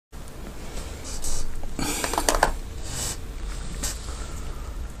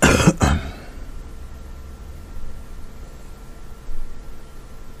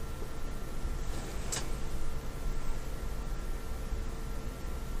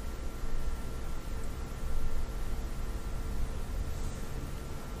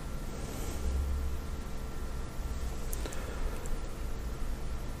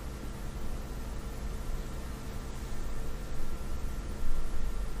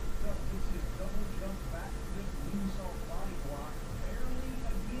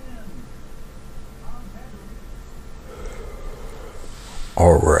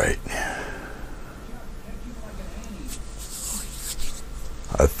All right.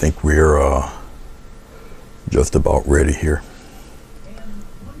 I think we're just about ready here.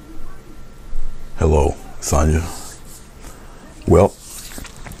 Hello, Sonia. Well,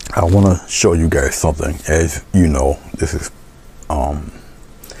 I want to show you guys something. As you know, this is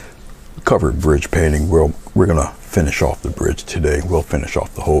covered bridge painting. We're gonna finish off the bridge today. We'll finish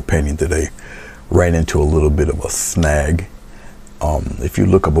off the whole painting today. Ran into a little bit of a snag. If you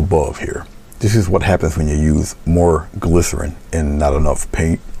look up above here, this is what happens when you use more glycerin and not enough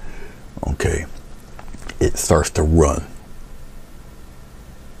paint. Okay, it starts to run.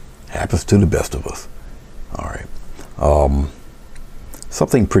 Happens to the best of us. All right.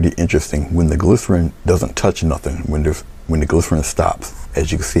 Something pretty interesting, when the glycerin doesn't touch nothing, when the glycerin stops,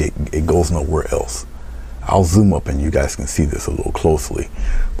 as you can see, it goes nowhere else. I'll zoom up and you guys can see this a little closely.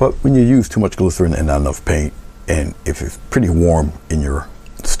 But when you use too much glycerin and not enough paint, and if it's pretty warm in your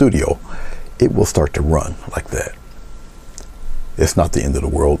studio, it will start to run like that. It's not the end of the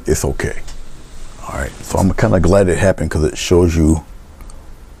world. It's okay. All right. So I'm kind of glad it happened, because it shows you,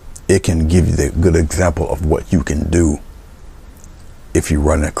 it can give you the good example of what you can do if you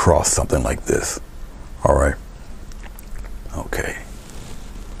run across something like this. All right. Okay.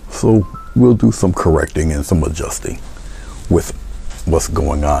 So we'll do some correcting and some adjusting with what's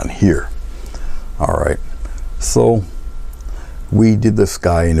going on here. All right. So we did the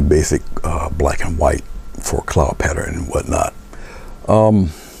sky in the basic black and white for cloud pattern and whatnot.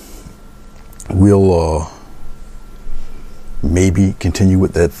 We'll maybe continue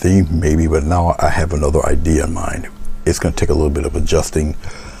with that theme, maybe, but now I have another idea in mind. It's going to take a little bit of adjusting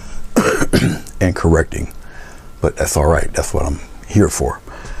and correcting, but that's all right. That's what I'm here for.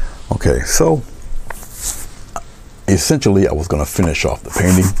 Okay, so essentially I was going to finish off the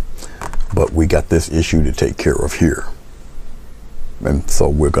painting, but we got this issue to take care of here, and so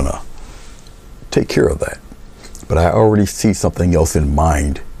we're going to take care of that. But I already see something else in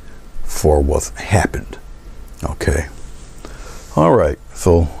mind for what's happened. Okay. All right.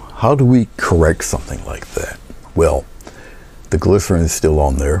 So how do we correct something like that? Well, the glycerin is still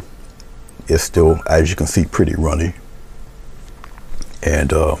on there. It's still, as you can see, pretty runny.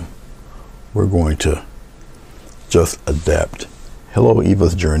 And we're going to just adapt. Hello,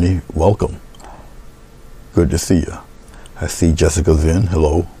 Eva's Journey. Welcome. Good to see you. I see Jessica's in.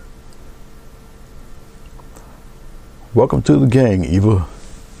 Hello. Welcome to the gang, Eva.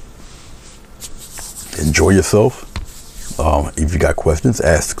 Enjoy yourself. If you got questions,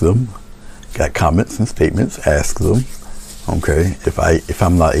 ask them. Got comments and statements, ask them. Okay. If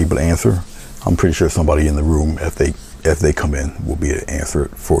I'm not able to answer, I'm pretty sure somebody in the room, if they come in, will be able to answer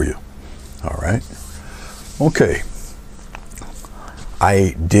it for you. All right. Okay.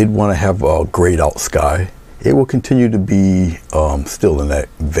 I did want to have a grayed out sky. It will continue to be still in that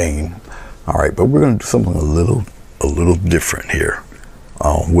vein. All right, but we're going to do something a little different here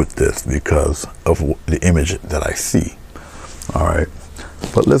with this, because of the image that I see. All right,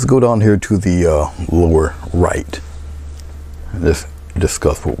 but let's go down here to the lower right and let's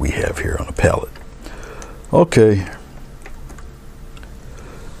discuss what we have here on the palette. Okay.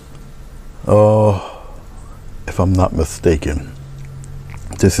 If I'm not mistaken,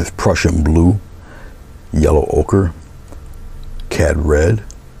 this is Prussian blue, yellow ochre, cad red.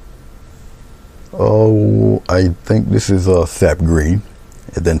 Oh, I think this is sap green,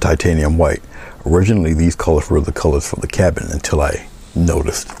 and then titanium white. Originally, these colors were the colors for the cabin until I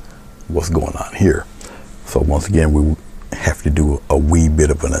noticed what's going on here. So once again, we have to do a wee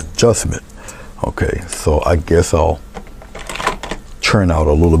bit of an adjustment. Okay, so I guess I'll churn out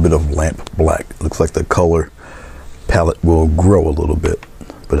a little bit of lamp black. Looks like the color palette will grow a little bit,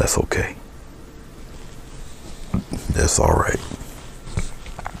 but that's okay. That's all right.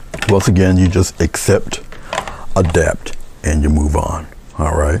 Once again, you just accept, adapt, and you move on.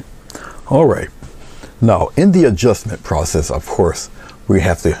 All right. All right. Now, in the adjustment process, of course, we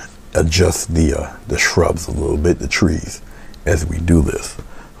have to adjust the shrubs a little bit, the trees, as we do this.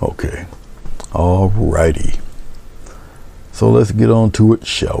 Okay. All righty. So let's get on to it,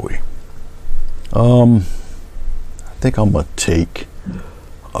 shall we? I think I'm gonna take.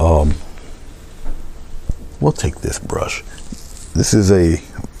 We'll take this brush. This is a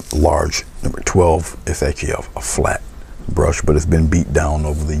large number 12. It's actually a flat brush, but it's been beat down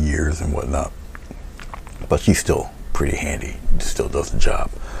over the years and whatnot. But she's still pretty handy. Still does the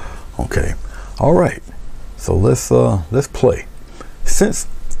job. Okay. All right. So let's play. Since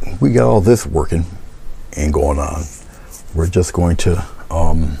we got all this working and going on, we're just going to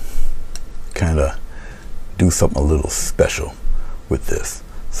kind of do something a little special with this.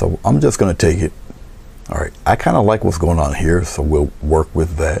 So I'm just going to take it. All right, I kind of like what's going on here, so we'll work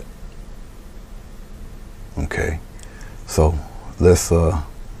with that. Okay, so let's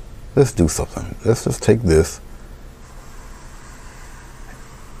do something. Let's just take this,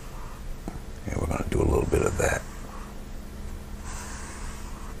 and we're going to do a little bit of that.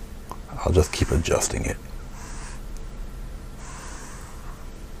 I'll just keep adjusting it.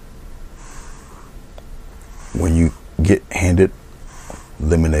 When you get handed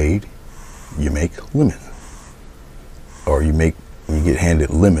lemonade, you make lemon. Or when you get handed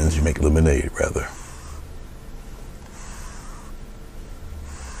lemons, you make lemonade, rather.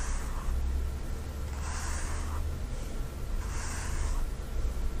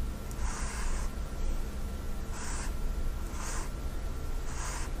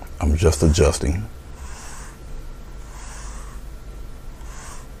 I'm just adjusting.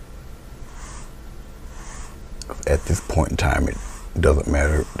 At this point in time, it doesn't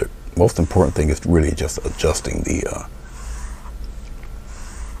matter. The most important thing is really just adjusting the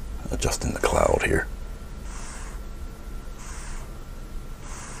cloud here.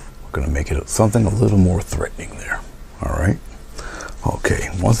 We're going to make it something a little more threatening there. All right. Okay.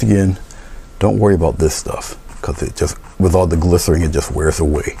 Once again, don't worry about this stuff, because it just, with all the glycerin, it just wears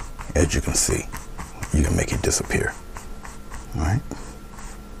away. As you can see, you can make it disappear. All right.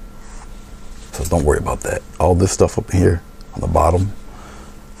 So don't worry about that. All this stuff up here on the bottom,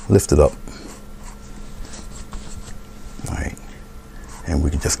 lift it up. All right. And we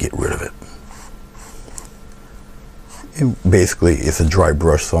can just get rid of it. And basically, it's a dry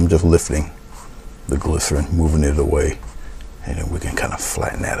brush, so I'm just lifting the glycerin, moving it away, and then we can kind of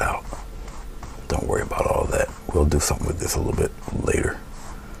flatten that out. Don't worry about all that. We'll do something with this a little bit later.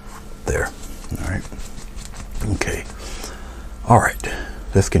 There. All right. Okay. All right.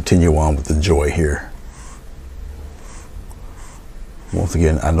 Let's continue on with the joy here. Once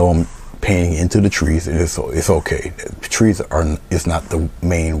again, I know I'm painting into the trees, and it's okay. The trees is not the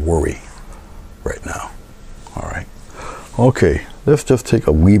main worry right now. All right. Okay. Let's just take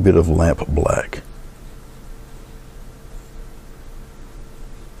a wee bit of lamp black.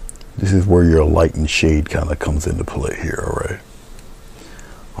 This is where your light and shade kind of comes into play here. All right.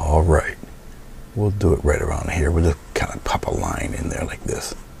 All right. We'll do it right around here. We'll just kind of pop a line in there like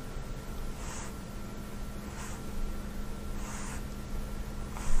this.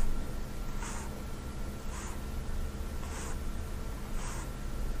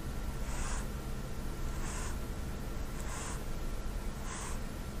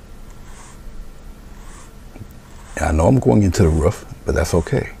 And I know I'm going into the roof, but that's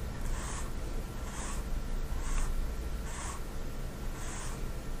okay.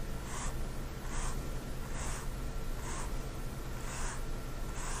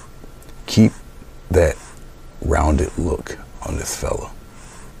 Keep that rounded look on this fella.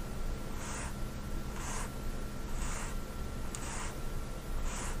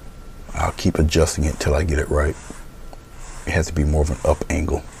 I'll keep adjusting it till I get it right. It has to be more of an up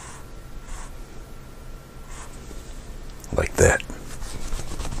angle. Like that.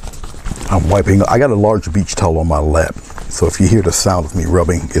 I'm wiping. I got a large beach towel on my lap, so if you hear the sound of me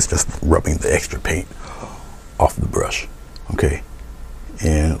rubbing, it's just rubbing the extra paint off the brush. Okay.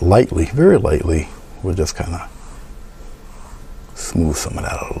 And lightly, very lightly, we'll just kind of smooth some of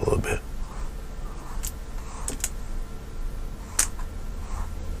that out a little bit.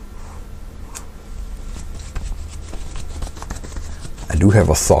 I do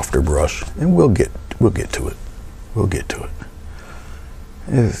have a softer brush, and we'll get to it. We'll get to it.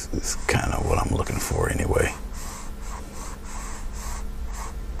 It's kind of what I'm looking for anyway.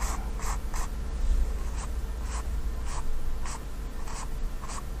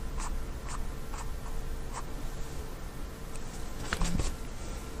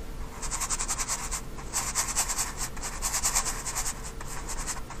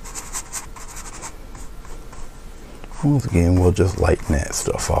 Once again, we'll just lighten that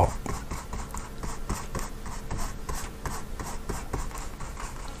stuff off.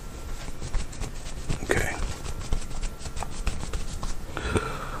 Okay.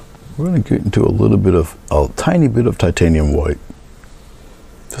 We're going to get into a tiny bit of titanium white.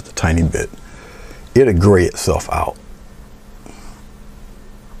 Just a tiny bit. It'll gray itself out.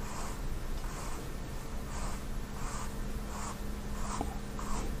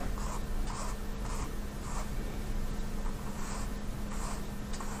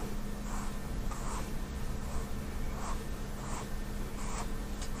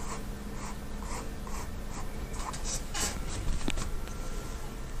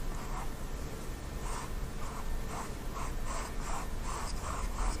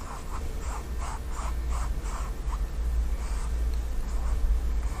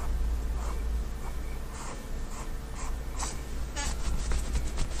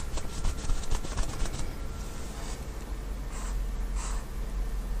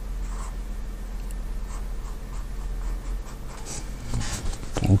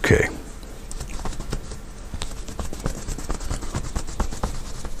 Okay.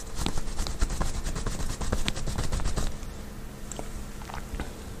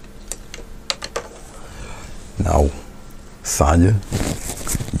 Now, Sonia,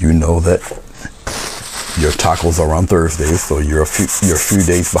 you know that your tacos are on Thursdays, so you're a few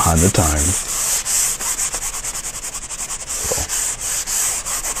days behind the times.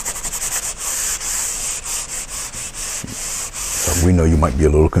 So we know you might be a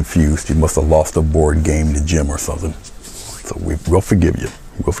little confused. You must have lost a board game in the gym or something. So we'll forgive you.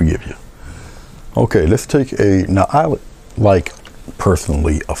 We'll forgive you. Okay, let's take now I like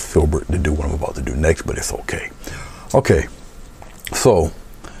personally a filbert to do what I'm about to do next, but it's okay. Okay, so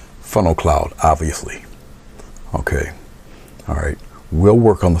funnel cloud, obviously. Okay, all right. We'll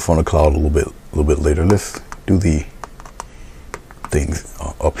work on the funnel cloud a little bit later. Let's do the things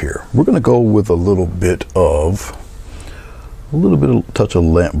up here. We're gonna go with a little bit of touch of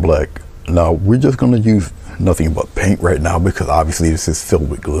lamp black. Now we're just gonna use nothing but paint right now because obviously this is filled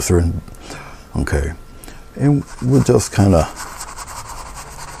with glycerin. Okay, and we'll just kind of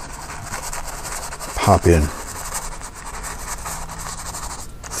pop in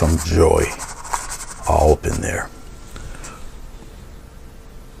some joy all up in there.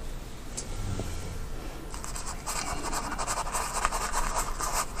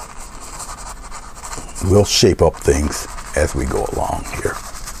 We'll shape up things as we go along here.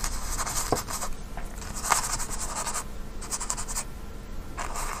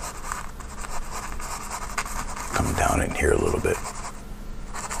 Come down in here a little bit.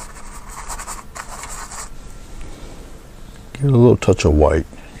 Get a little touch of white,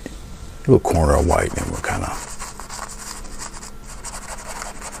 a little corner of white, and we'll kind of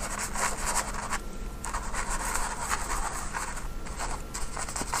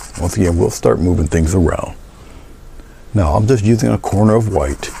once again, we'll start moving things around. Now I'm just using a corner of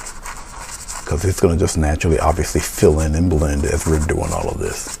white because it's going to just naturally obviously fill in and blend as we're doing all of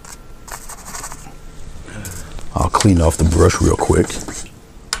this. I'll clean off the brush real quick.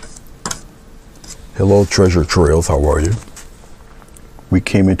 Hello Treasure Trails, how are you? We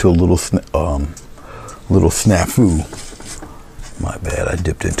came into a little snafu. My bad, I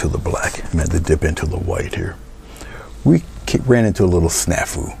dipped into the black. I meant to dip into the white here. We ran into a little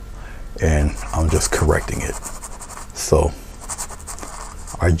snafu, and I'm just correcting it. So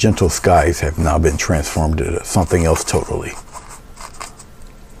our gentle skies have now been transformed into something else totally.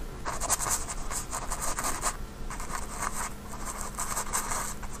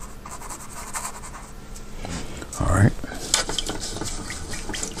 All right.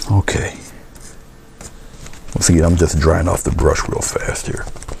 Okay. Once again, I'm just drying off the brush real fast here.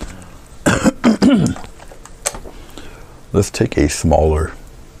 Let's take a smaller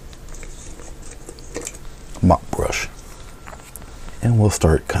mop brush and we'll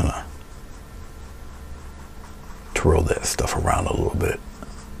start kind of twirl that stuff around a little bit.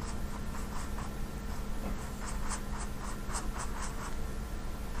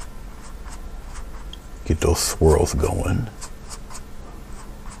 Get those swirls going.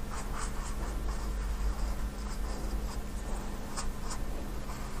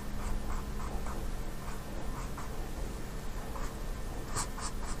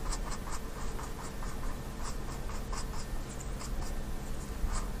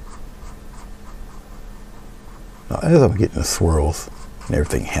 Now, as I'm getting the swirls and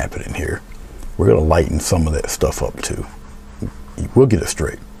everything happening here, we're going to lighten some of that stuff up too. We'll get it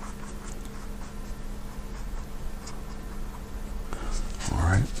straight. All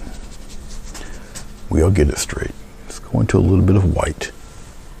right. We'll get it straight. Let's go into a little bit of white.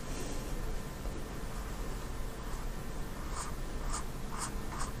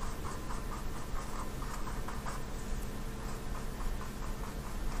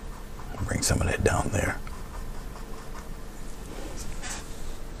 Bring some of that down there.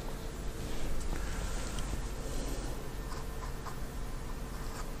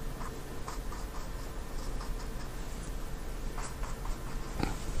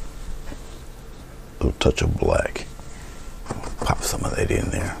 Little touch of black. Pop some of that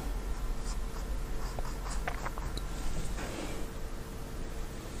in there.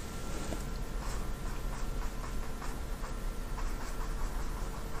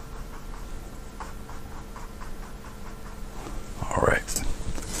 All right.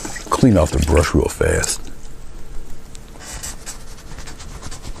 Clean off the brush real fast.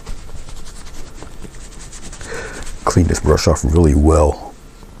 Clean this brush off really well.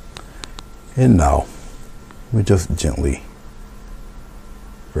 And now we just gently,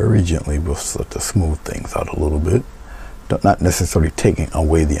 very gently, we'll start to smooth things out a little bit. Not necessarily taking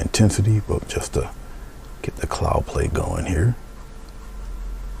away the intensity, but just to get the cloud play going here.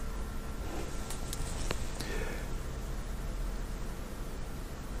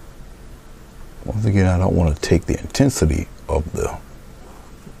 Once again, I don't want to take the intensity of the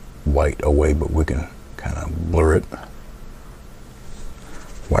white away, but we can kind of blur it.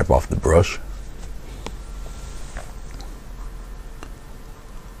 Wipe off the brush.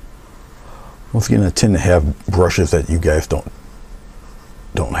 Once again, I tend to have brushes that you guys don't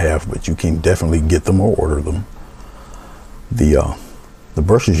have, but you can definitely get them or order them. The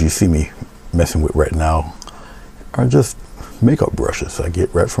brushes you see me messing with right now are just makeup brushes I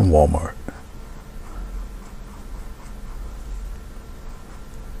get right from Walmart.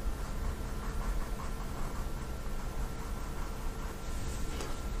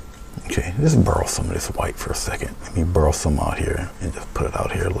 Okay, just borrow some of this white for a second. Let me borrow some out here and just put it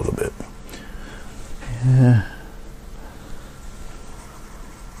out here a little bit. Yeah.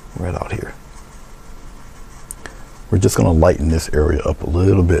 Right out here. We're just going to lighten this area up a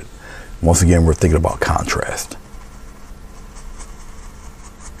little bit. Once again, we're thinking about contrast.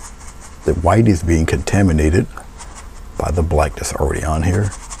 The white is being contaminated by the black that's already on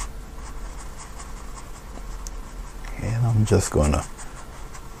here. And I'm just going to,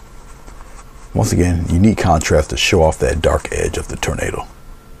 once again, you need contrast to show off that dark edge of the tornado.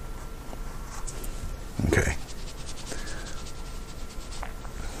 Okay.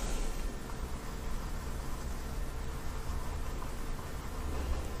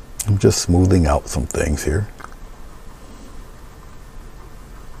 I'm just smoothing out some things here.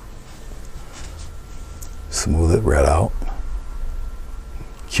 Smooth it right out.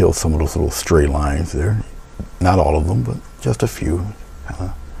 Kill some of those little stray lines there. Not all of them, but just a few. Kind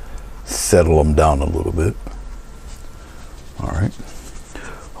of settle them down a little bit. All right.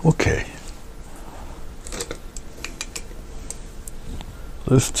 Okay.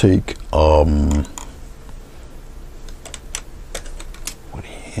 Let's take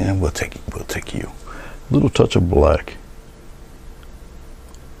yeah, we'll take you. A little touch of black.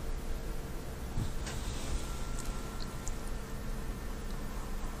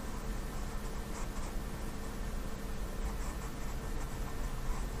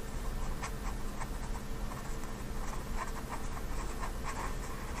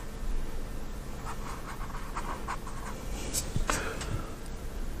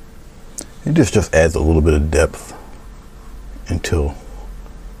 And this just adds a little bit of depth until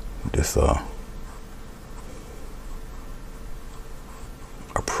this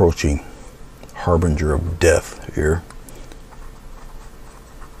approaching harbinger of death here.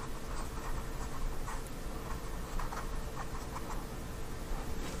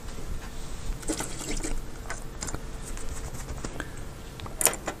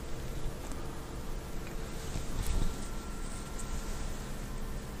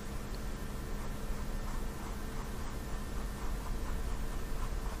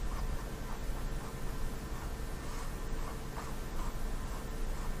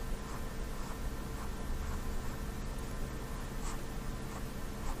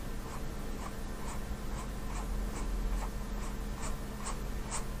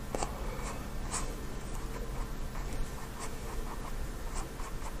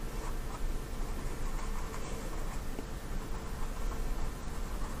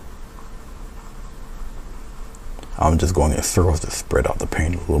 I'm just going in circles to spread out the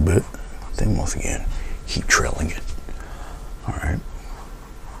paint a little bit. Then once again, keep trailing it. All right.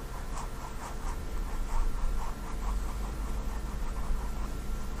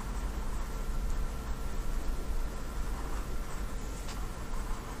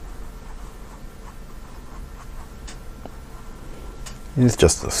 It's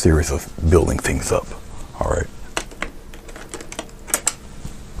just a series of building things up. All right.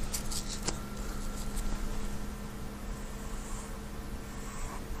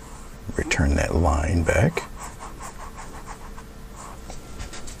 Return that line back.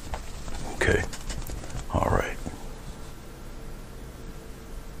 Okay. All right.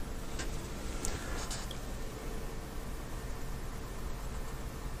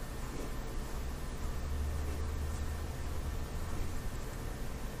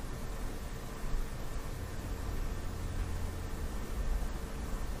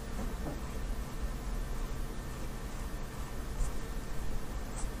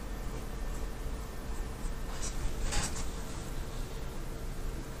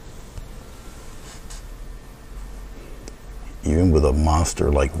 Even with a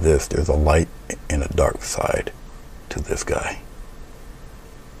monster like this, there's a light and a dark side to this guy.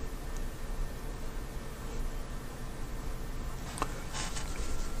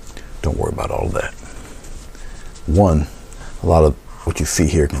 Don't worry about all of that. One, a lot of what you see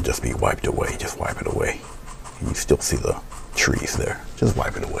here can just be wiped away. Just wipe it away. You still see the trees there. Just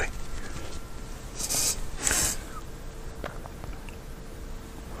wipe it away.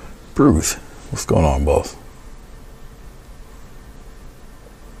 Bruise. What's going on, boss?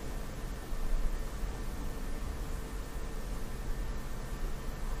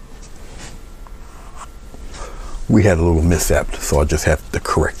 We had a little mishap, so I just have to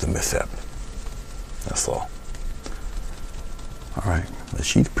correct the mishap. That's all. All right, the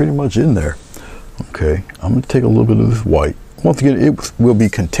sheet's pretty much in there. Okay, I'm gonna take a little bit of this white. Once again, it will be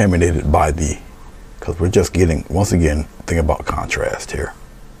contaminated by because we're just getting, once again, think about contrast here.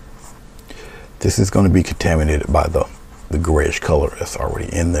 This is gonna be contaminated by the grayish color that's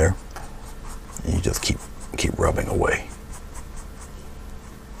already in there. And you just keep rubbing away.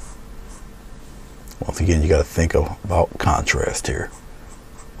 Once again, you got to think about contrast here.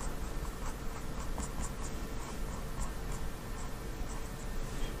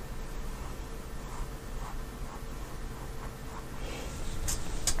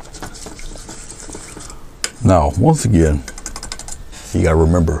 Now, once again, you got to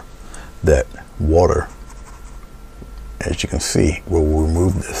remember that water, as you can see, will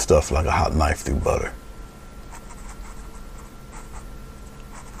remove this stuff like a hot knife through butter.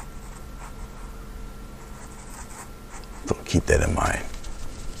 So keep that in mind.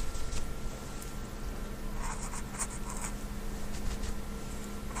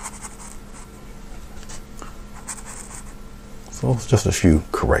 So it's just a few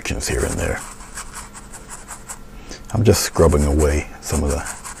corrections here and there. I'm just scrubbing away some of the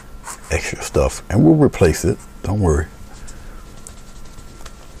extra stuff, and we'll replace it, don't worry,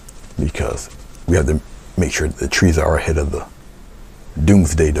 because we have to make sure the trees are ahead of the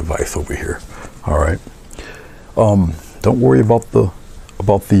doomsday device over here. All right. Don't worry about the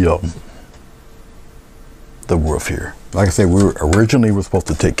roof here. Like I said, we were originally supposed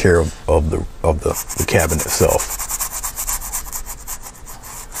to take care of the cabin itself.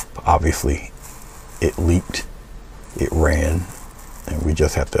 But obviously, it leaked, it ran, and we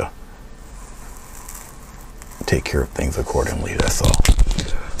just have to take care of things accordingly. That's all.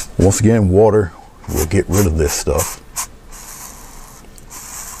 Once again, water will get rid of this stuff.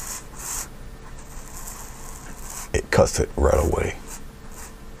 It cuts it right away.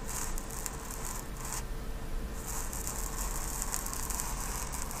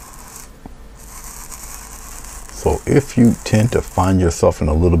 So if you tend to find yourself in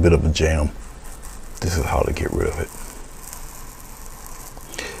a little bit of a jam, this is how to get rid of it.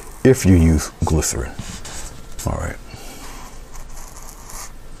 If you use glycerin. All right.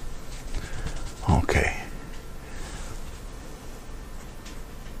 Okay.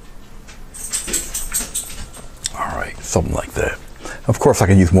 All right, something like that. Of course, I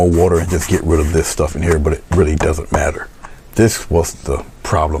can use more water and just get rid of this stuff in here, but it really doesn't matter. This was the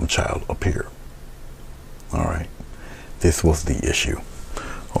problem child up here. All right, this was the issue.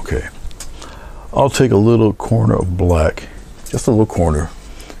 Okay, I'll take a little corner of black, just a little corner,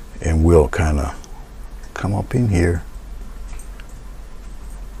 and we'll kind of come up in here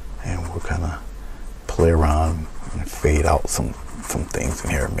and we'll kind of play around and fade out some things in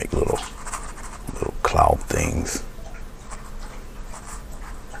here and make little cloud things,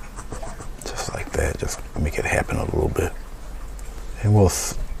 just like that. Just make it happen a little bit, and we'll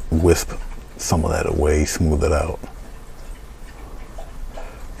wisp some of that away, smooth it out.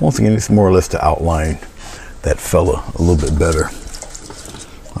 Once again, it's more or less to outline that fella a little bit better.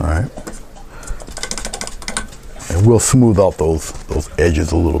 All right, and we'll smooth out those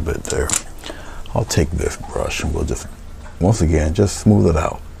edges a little bit there. I'll take this brush and we'll just, once again, just smooth it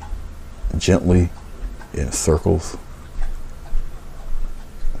out gently in circles.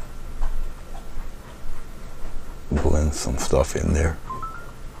 Blend some stuff in there.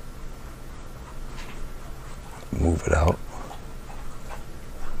 Move it out.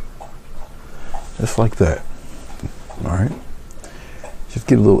 Just like that. All right. Just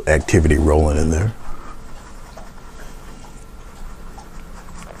get a little activity rolling in there.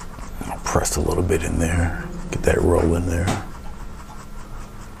 I'll press a little bit in there. Get that roll in there.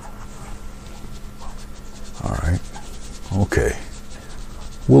 All right. Okay.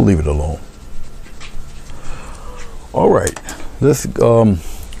 We'll leave it alone. All right. Let's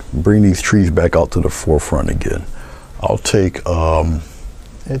bring these trees back out to the forefront again. I'll take,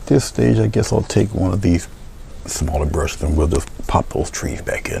 at this stage, I guess I'll take one of these smaller brushes and we'll just pop those trees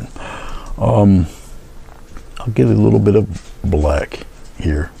back in. I'll get a little bit of black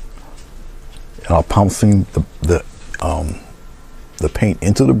here, and I'll pouncing the paint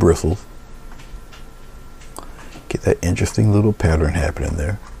into the bristles. Get that interesting little pattern happening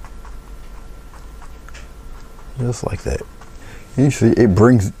there, just like that. And you see, it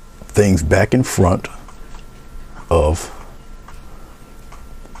brings things back in front of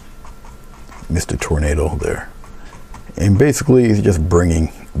Mr. Tornado there, and basically it's just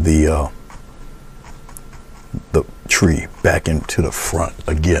bringing the tree back into the front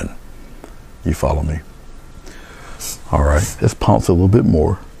again. You follow me? All right, let's pounce a little bit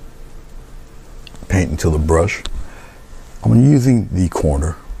more. Paint into the brush. I'm using the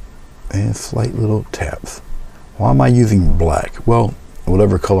corner and slight little taps. Why am I using black? Well,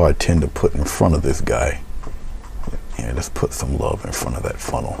 whatever color I tend to put in front of this guy. Yeah, let's put some love in front of that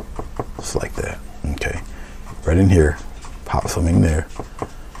funnel. Just like that. Okay. Right in here. Pop some in there.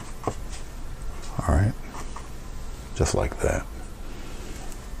 All right. Just like that.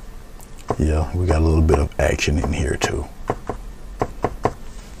 Yeah, we got a little bit of action in here too.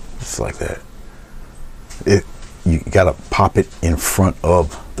 Just like that. You gotta pop it in front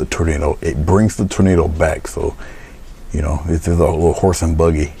of the tornado. It brings the tornado back. So, you know, if there's a little horse and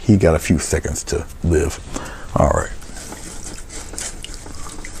buggy, he got a few seconds to live. All right.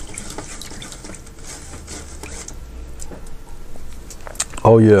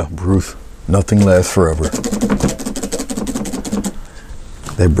 Oh yeah, Bruce, nothing lasts forever.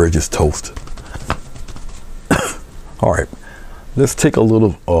 That bridge is toast. All right, let's take a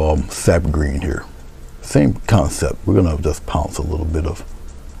little sap green here. Same concept. We're gonna just pounce a little bit of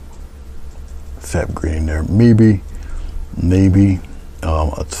sap green there. Maybe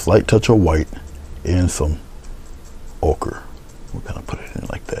a slight touch of white and some ochre. We're gonna put it in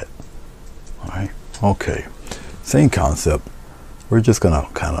like that. All right. Okay. Same concept. We're just gonna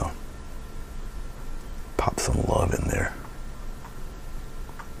kind of pop some love in there.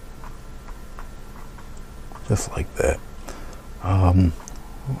 Just like that.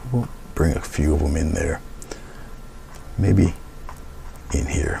 We'll bring a few of them in there. Maybe in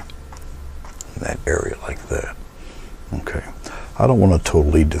here, in that area like that. Okay. I don't want to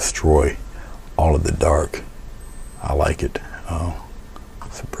totally destroy all of the dark. I like it.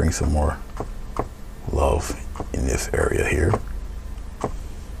 So bring some more love in this area here.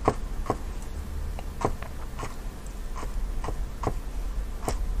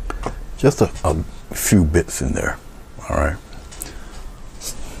 Just a few bits in there. All right.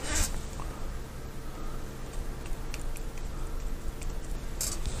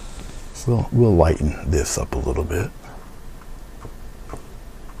 We'll lighten this up a little bit.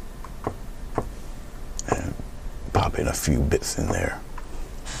 And pop in a few bits in there.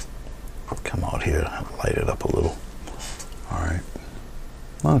 Come out here, light it up a little. All right.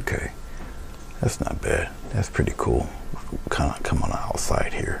 Okay. That's not bad. That's pretty cool. Kind of come on the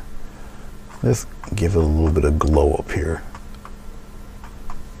outside here. Let's give it a little bit of glow up here.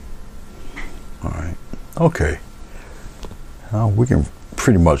 All right. Okay. Now we can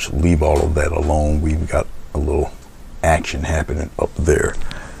pretty much leave all of that alone. We've got a little action happening up there.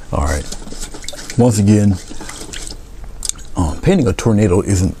 All right. Once again, painting a tornado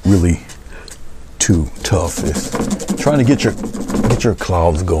isn't really too tough. It's trying to get your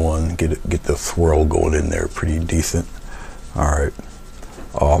clouds going, get the swirl going in there pretty decent. All right.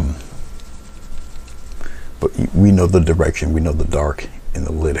 But we know the direction, we know the dark in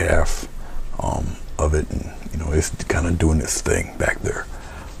the lid half of it, and you know it's kind of doing its thing back there.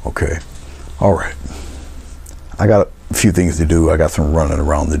 Okay. All right. I got a few things to do. I got some running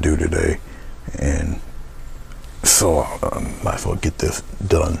around to do today, and so I might as well get this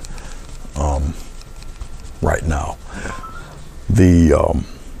done right now. The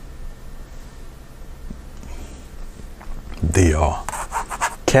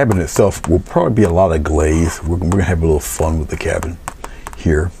cabin itself will probably be a lot of glaze. We're gonna have a little fun with the cabin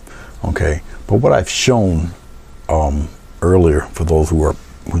here. Okay, but what I've shown earlier for those who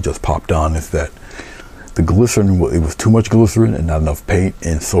just popped on is that the glycerin, it was too much glycerin and not enough paint,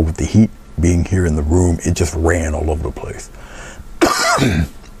 and so with the heat being here in the room, it just ran all over the place.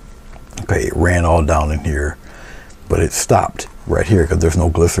 Okay, it ran all down in here, but it stopped right here because there's no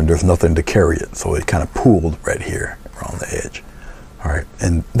glycerin, there's nothing to carry it, so it kind of pooled right here around the edge. All right,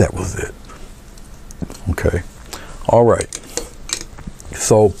 and that was it. Okay, all right.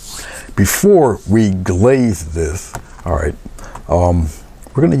 So before we glaze this, all right,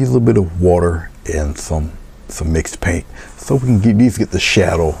 we're gonna use a little bit of water and some mixed paint so we can at least get the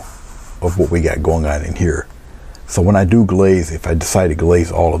shadow of what we got going on in here. So when I do glaze, if I decide to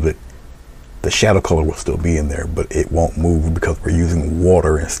glaze all of it, the shadow color will still be in there, but it won't move because we're using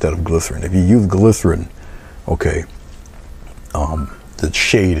water instead of glycerin. If you use glycerin, okay, the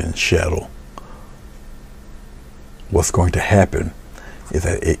shade and shadow, what's going to happen is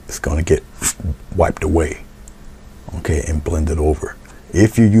that it's going to get wiped away, okay, and blended over.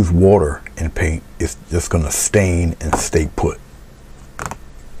 If you use water and paint, it's just going to stain and stay put.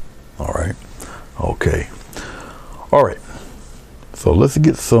 All right. Okay. All right. So let's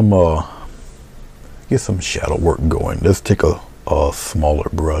get some shadow work going. Let's take a smaller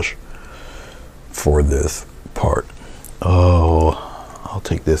brush for this part. Oh, I'll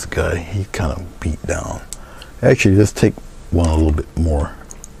take this guy. He's kind of beat down. Actually, let's take one a little bit more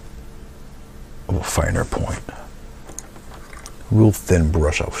of a finer point. Real thin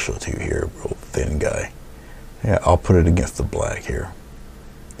brush I'll show to you here. Real thin guy. Yeah, I'll put it against the black here.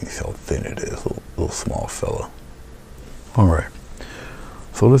 You see how thin it is. Little small fella. Alright.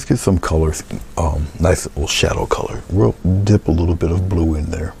 So let's get some colors. Nice little shadow color. We'll dip a little bit of blue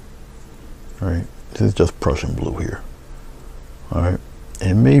in there. Alright. This is just Prussian blue here. Alright.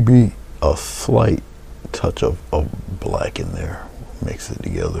 And maybe a slight touch of black in there. Mix it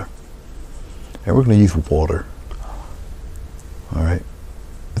together. And we're going to use water. Alright.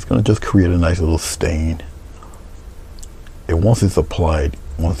 It's going to just create a nice little stain. And once it's applied,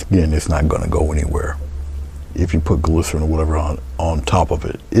 once again, it's not going to go anywhere. If you put glycerin or whatever on top of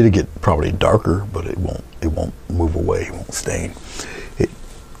it, it'll get probably darker, but it won't move away, it won't stain. It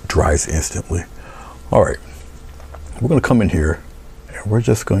dries instantly. All right, we're going to come in here and we're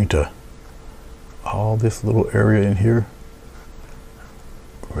just going to, all this little area in here,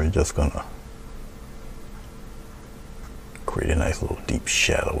 we're just going to create a nice little deep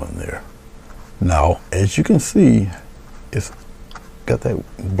shadow in there. Now, as you can see, it's got that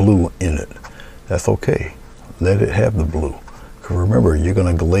blue in it. That's okay. Let it have the blue. Because remember, you're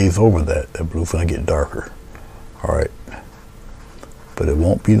going to glaze over that. That blue's going to get darker. All right. But it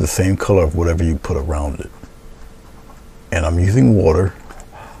won't be the same color of whatever you put around it. And I'm using water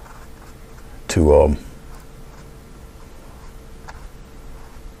to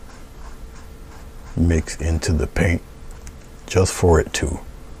mix into the paint just for it to.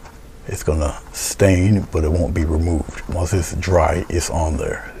 It's going to stain, but it won't be removed. Once it's dry, it's on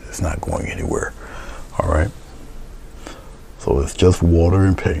there. It's not going anywhere. All right. So it's just water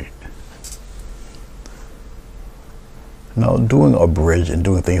and paint. Now, doing a bridge and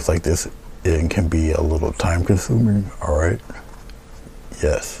doing things like this, it can be a little time consuming. All right.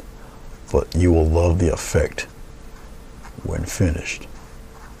 Yes. But you will love the effect when finished.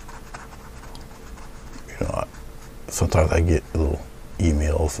 You know, sometimes I get little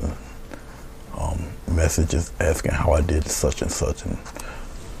emails and messages asking how I did such and such and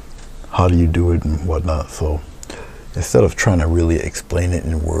how do you do it and whatnot. So instead of trying to really explain it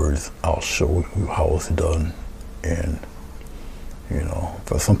in words, I'll show you how it's done. And you know,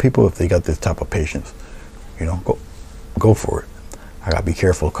 for some people, if they got this type of patience, you know, go for it. I gotta be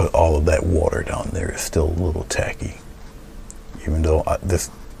careful because all of that water down there is still a little tacky, even though this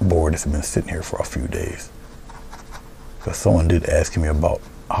board has been sitting here for a few days. Because someone did ask me about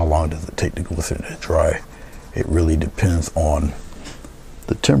how long does it take the glycerin to dry. It really depends on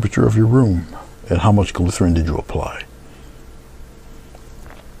the temperature of your room and how much glycerin did you apply.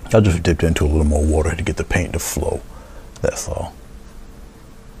 I just dipped into a little more water to get the paint to flow. That's all.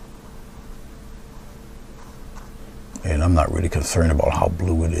 And I'm not really concerned about how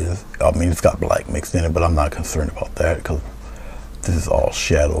blue it is. I mean, it's got black mixed in it, but I'm not concerned about that because this is all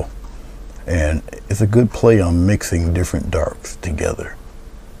shadow. And it's a good play on mixing different darks together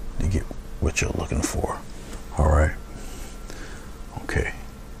to get what you're looking for. All right. Okay.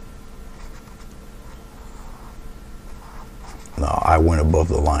 Now I went above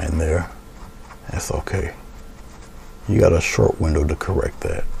the line there. That's okay. You got a short window to correct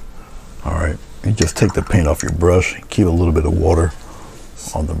that. All right. You just take the paint off your brush, keep a little bit of water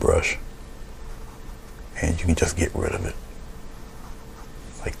on the brush, and you can just get rid of it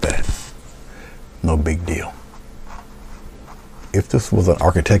like that. No big deal. If this was an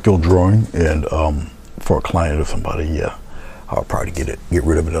architectural drawing and for a client or somebody, yeah, I'll probably get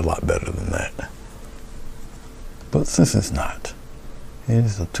rid of it a lot better than that. But since it's not, it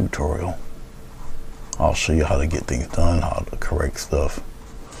is a tutorial. I'll show you how to get things done, how to correct stuff.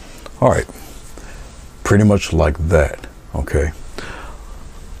 All right, pretty much like that. Okay.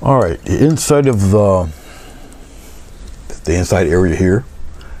 All right, the inside of the inside area here.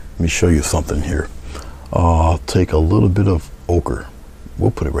 Let me show you something here. I'll take a little bit of ochre.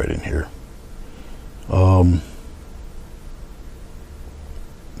 We'll put it right in here.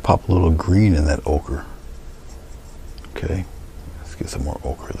 Pop a little green in that ochre. Okay, let's get some more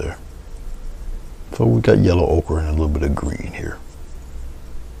ochre there. So we got yellow ochre and a little bit of green here.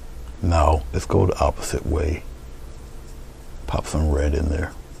 Now let's go the opposite way. Pop some red in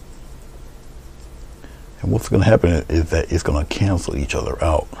there. And what's going to happen is that it's going to cancel each other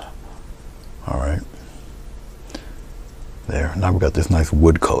out. All right. There. Now we got this nice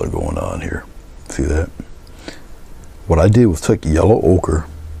wood color going on here. See that? What I did was take yellow ochre,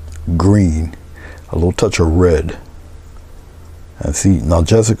 green, a little touch of red. And see, now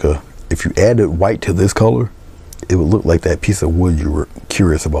Jessica, if you added white to this color, it would look like that piece of wood you were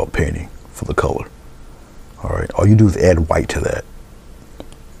curious about painting for the color. All right, all you do is add white to that,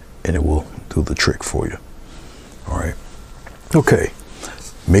 and it will do the trick for you. All right, okay,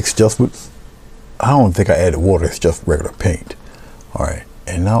 mix just with, I don't think I added water, it's just regular paint. All right,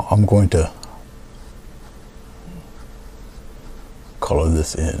 and now I'm going to color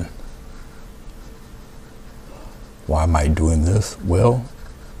this in. Why am I doing this? Well,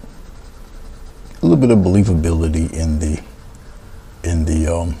 a little bit of believability in the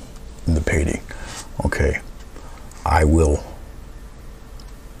painting. Okay, I will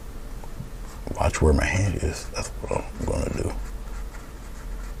watch where my hand is. That's what I'm going to do.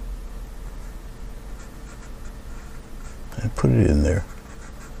 And put it in there.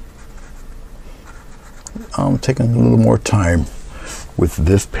 I'm taking a little more time with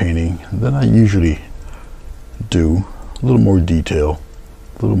this painting than I usually do. A little more detail,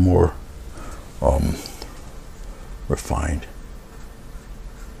 a little more refined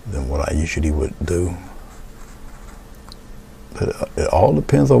than what I usually would do. But it all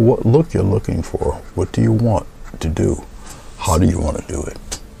depends on what look you're looking for. What do you want to do? How do you want to do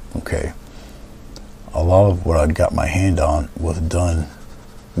it? Okay. A lot of what I got my hand on was done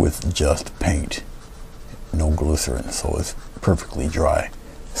with just paint, no glycerin, so it's perfectly dry.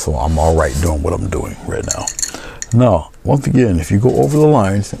 So I'm all right doing what I'm doing right now. Now, once again, if you go over the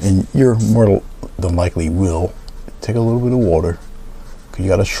lines, and you're more than likely will, take a little bit of water, because you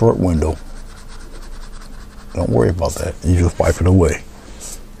got a short window. Don't worry about that. You just wipe it away.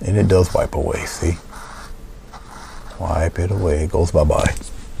 And it does wipe away, see? Wipe it away. It goes bye-bye.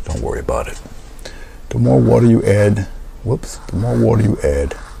 Don't worry about it. The more water you add, the more water you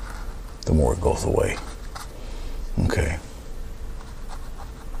add, the more it goes away. Okay.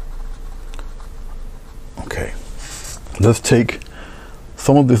 Okay. Let's take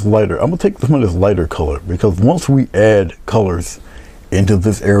some of this lighter. I'm going to take some of this lighter color, because once we add colors into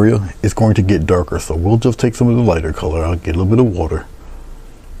this area, it's going to get darker. So we'll just take some of the lighter color. I'll get a little bit of water.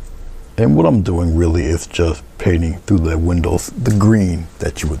 And what I'm doing really is just painting through the windows the green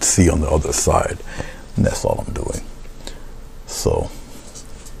that you would see on the other side. And that's all I'm doing. So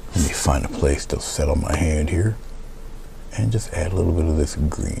let me find a place to set on my hand here and just add a little bit of this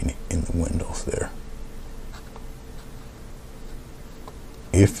green in the windows there.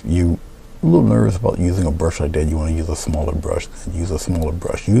 If you a little nervous about using a brush like that, you want to use a smaller brush, then use a smaller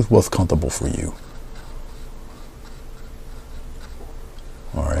brush. Use what's comfortable for you.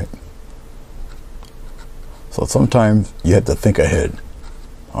 All right. So sometimes you have to think ahead.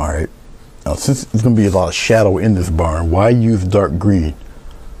 All right. Now, since there's going to be a lot of shadow in this barn, why use dark green?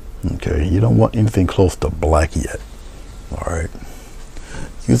 Okay. You don't want anything close to black yet. All right.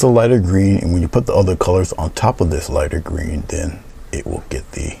 Use a lighter green, and when you put the other colors on top of this lighter green, then it will get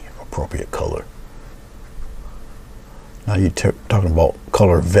the appropriate color. Now you're talking about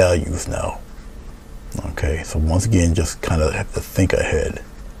color values now. Okay, so once again, just kind of have to think ahead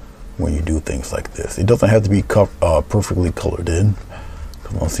when you do things like this. It doesn't have to be perfectly colored in,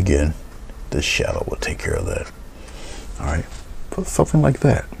 because once again, this shadow will take care of that. All right, put something like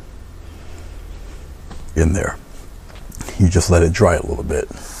that in there. You just let it dry a little bit.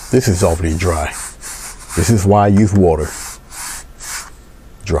 This is already dry. This is why I use water.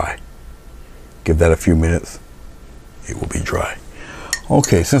 Dry. Give that a few minutes, it will be dry.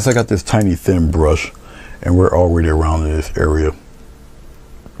 Okay, since I got this tiny thin brush and we're already around in this area,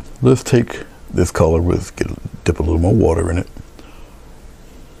 let's take this color, dip a little more water in it.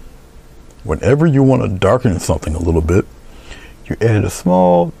 Whenever you want to darken something a little bit, you add a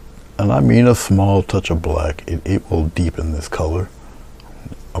small, and I mean a small touch of black. It will deepen this color.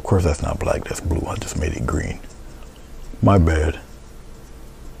 Of course, that's not black, that's blue. I just made it green. My bad.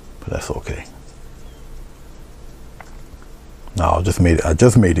 But that's okay. Now I just made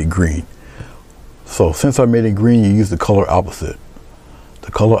it green. So since I made it green, you use the color opposite.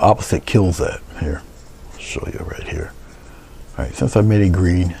 The color opposite kills that. Here, I'll show you right here. All right, since I made it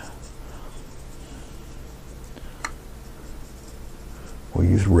green, we'll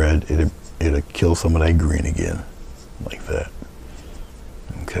use red. It'll kill some of that green again, like that.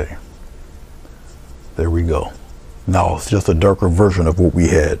 Okay. There we go. Now it's just a darker version of what we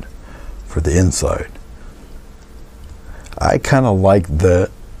had for the inside. I kind of like that.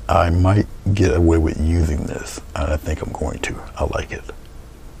 I might get away with using this. I think I'm going to. I like it.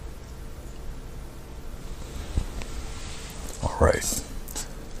 All right.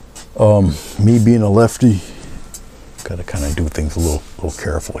 Me being a lefty, gotta kind of do things a little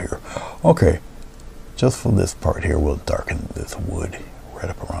careful here. Okay. Just for this part here, we'll darken this wood right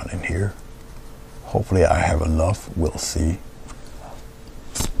up around in here. Hopefully I have enough. We'll see.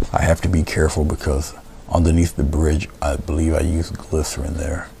 I have to be careful because underneath the bridge, I believe I used glycerin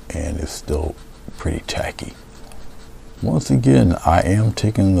there, and it's still pretty tacky. Once again, I am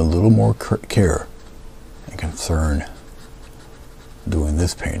taking a little more care and concern doing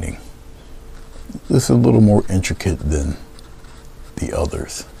this painting. This is a little more intricate than the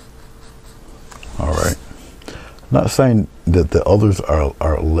others. All right. Not saying that the others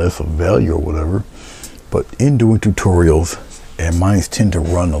are less of value or whatever, but in doing tutorials, and mine tend to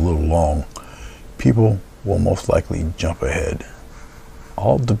run a little long, people will most likely jump ahead.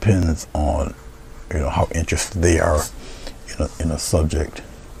 All depends on, you know, how interested they are in a subject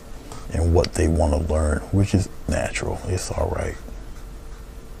and what they want to learn, which is natural. It's all right.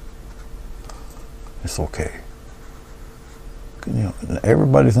 It's okay. You know,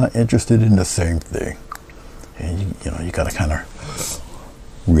 everybody's not interested in the same thing, and you know, you got to kind of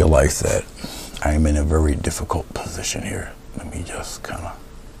realize that I am in a very difficult position here. Let me just kind of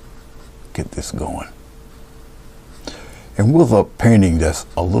get this going. And with a painting that's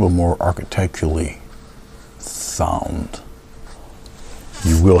a little more architecturally sound,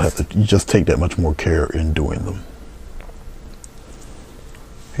 you just take that much more care in doing them.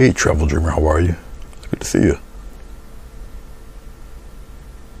 Hey, Travel Dreamer, how are you? Good to see you.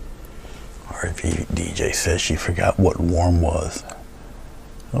 RV DJ says she forgot what warm was.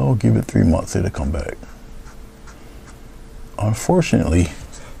 Oh, give it 3 months, it'll come back. Unfortunately,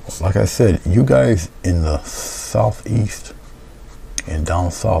 like I said, you guys in the southeast and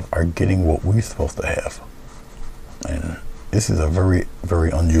down south are getting what we're supposed to have. And this is a very,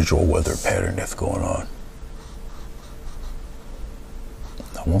 very unusual weather pattern that's going on.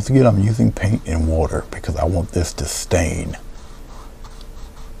 Now, once again, I'm using paint and water because I want this to stain.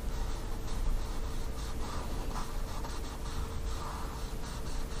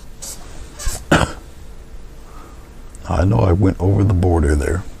 I know I went over the border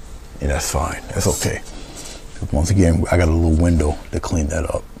there, and that's fine. That's okay. Once again, I got a little window to clean that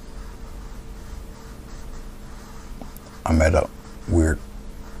up. I'm at a weird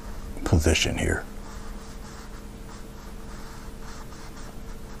position here.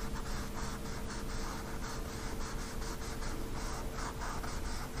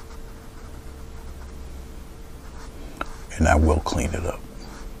 And I will clean it up.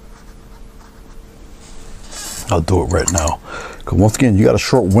 I'll do it right now. Because once again, you got a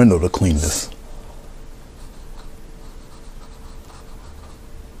short window to clean this.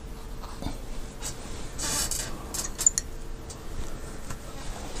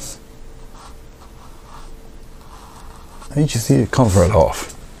 And you see it comes right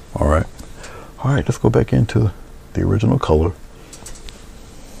off. All right. All right, let's go back into the original color.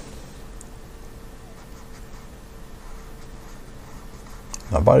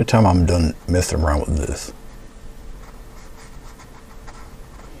 Now, by the time I'm done messing around with this,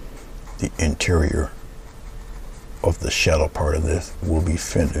 the interior of the shadow part of this will be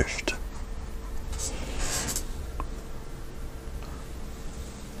finished.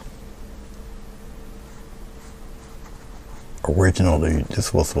 Originally,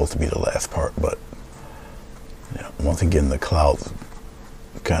 this was supposed to be the last part, but you know, once again, the clouds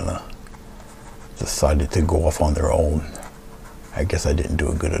kind of decided to go off on their own. I guess I didn't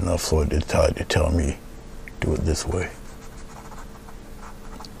do it good enough, so it decided to tell me do it this way.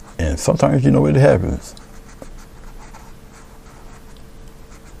 And sometimes, you know, it happens.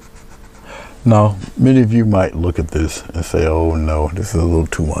 Now, many of you might look at this and say, oh no, this is a little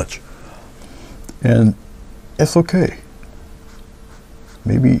too much. And it's okay.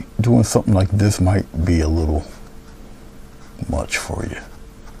 Maybe doing something like this might be a little much for you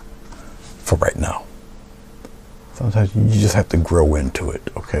for right now. Sometimes you just have to grow into it,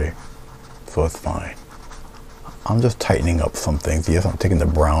 okay? So it's fine. I'm just tightening up some things. Yes, I'm taking the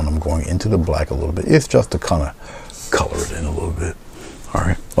brown, I'm going into the black a little bit. It's just to kind of color it in a little bit. All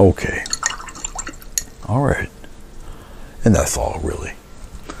right, okay. All right, and that's all really.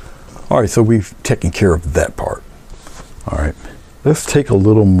 All right, so we've taken care of that part. All right, let's take a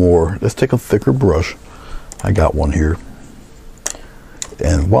little more, let's take a thicker brush. I got one here.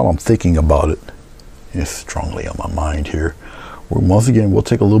 And while I'm thinking about it, it's strongly on my mind here. Once again, we'll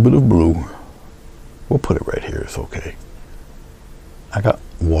take a little bit of blue. We'll put it right here, it's okay. I got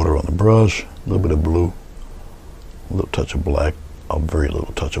water on the brush, a little bit of blue, a little touch of black, a very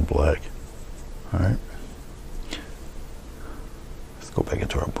little touch of black. All right. Let's go back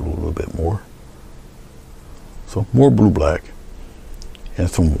into our blue a little bit more. So more blue, black, and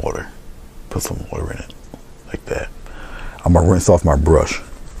some water. Put some water in it, like that. I'm gonna rinse off my brush.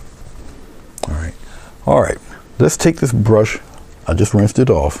 All right. All right, let's take this brush. I just rinsed it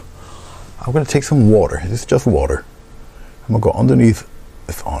off. I'm gonna take some water. This is just water. I'm gonna go underneath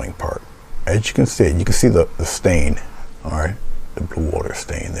this awning part. As you can see the stain, all right? The blue water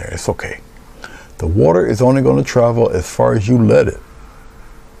stain there, it's okay. The water is only going to travel as far as you let it.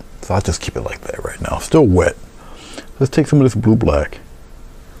 So I'll just keep it like that right now. Still wet. Let's take some of this blue black.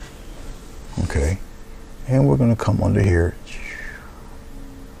 Okay. And we're going to come under here.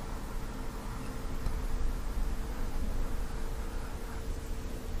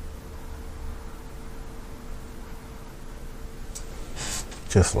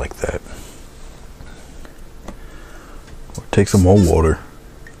 Just like that. We'll take some more water.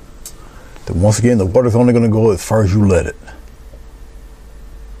 Then once again, the water's only going to go as far as you let it.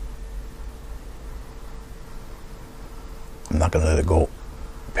 I'm not going to let it go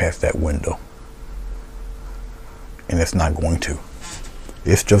past that window. And it's not going to.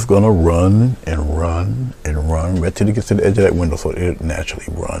 It's just going to run and run and run right till it gets to the edge of that window, so it'll naturally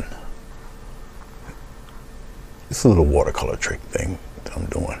run. It's a little watercolor trick thing that I'm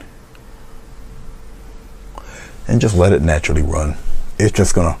doing. And just let it naturally run. It's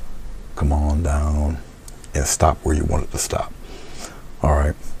just going to come on down and stop where you want it to stop. All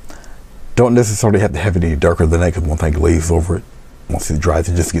right. Don't necessarily have to have it any darker than that, because once I glaze over it, once it dries,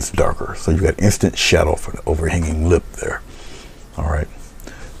 it just gets darker. So you got instant shadow for the overhanging lip there. All right.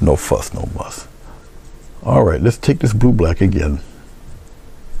 No fuss, no muss. All right, let's take this blue black again.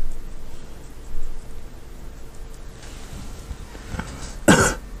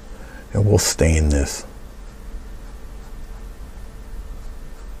 And we'll stain this.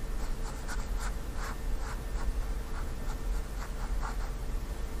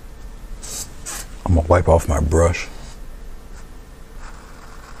 I'm gonna wipe off my brush.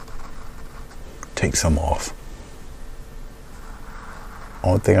 Take some off.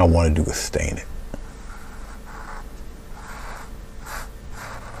 Only thing I want to do is stain it.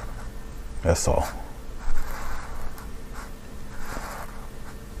 That's all.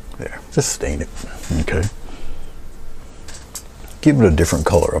 There, just stain it. Okay. Give it a different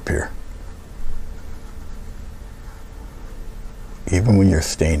color up here. Even when you're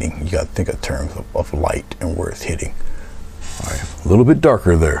staining, you got to think in terms of light and where it's hitting. All right, a little bit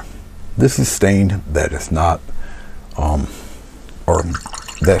darker there. This is stained that is not, or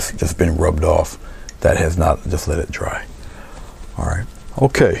that's just been rubbed off. That has not, just let it dry. All right,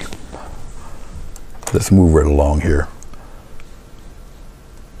 okay. Let's move right along here.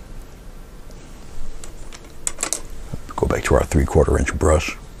 Go back to our 3/4 inch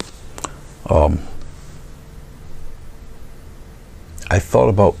brush. I thought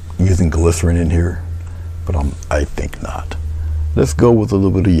about using glycerin in here, but I think not. Let's go with a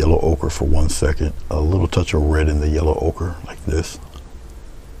little bit of yellow ochre for 1 second. A little touch of red in the yellow ochre, like this.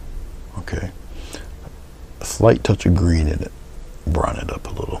 Okay. A slight touch of green in it. Brown it up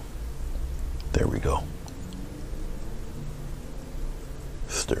a little. There we go.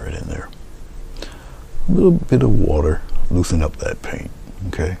 Stir it in there. A little bit of water. Loosen up that paint.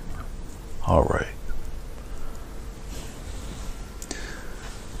 Okay. All right.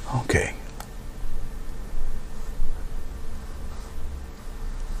 Okay.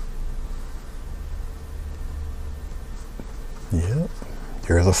 Yep.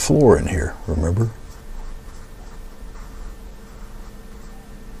 There's a floor in here, remember?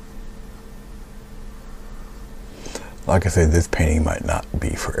 Like I said, this painting might not be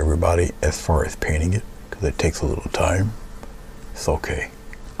for everybody as far as painting it, because it takes a little time. It's okay.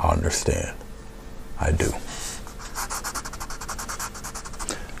 I understand. I do.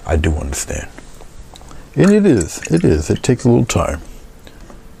 I do understand. And it is. It takes a little time.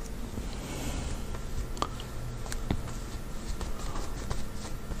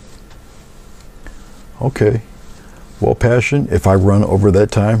 Okay. Well, Passion, if I run over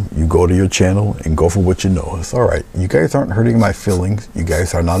that time, you go to your channel and go for what you know. It's all right. You guys aren't hurting my feelings. You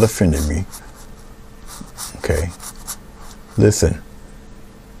guys are not offending me. Okay. Listen.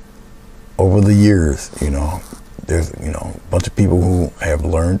 Over the years, there's, a bunch of people who have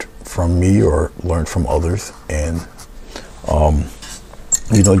learned from me or learned from others. And,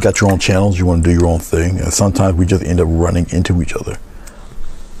 you got your own channels. You want to do your own thing. And sometimes we just end up running into each other.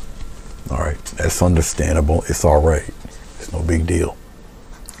 All right, that's understandable. It's all right. It's no big deal.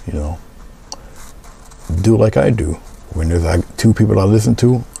 Do like I do. When there's two people I listen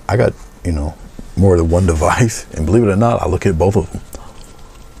to, I got, more than one device. And believe it or not, I look at both of them.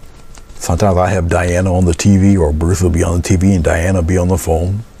 Sometimes I have Diana on the TV, or Bruce will be on the TV and Diana will be on the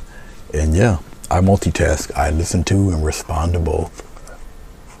phone. And yeah, I multitask. I listen to and respond to both.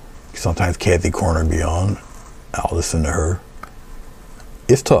 Sometimes Kathy Corner be on. I'll listen to her.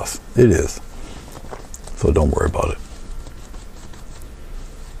 It's tough. It is. So don't worry about it.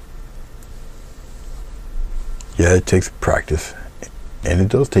 Yeah, it takes practice. And it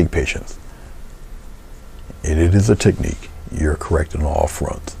does take patience. And it is a technique. You're correct on all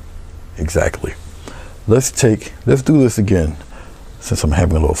fronts. Exactly. let's do this again since I'm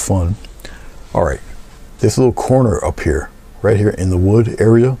having a little fun. All right, this little corner up here, right here in the wood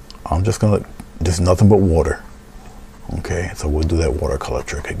area, I'm just gonna, there's nothing but water. Okay, so we'll do that watercolor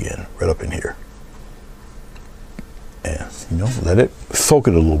trick again, right up in here. And, you know, let it soak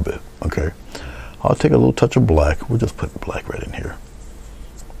it a little bit, okay? I'll take a little touch of black. We'll just put black right in here.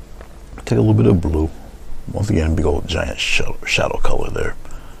 Take a little bit of blue. Once again, big old giant shadow color there.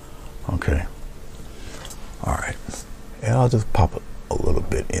 Okay. All right. And I'll just pop it a little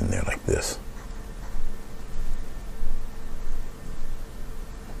bit in there like this.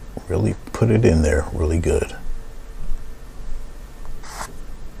 Really put it in there really good.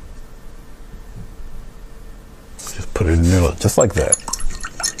 Just put it in there just like that.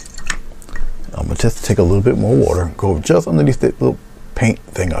 I'm gonna just take a little bit more water, go just underneath that little paint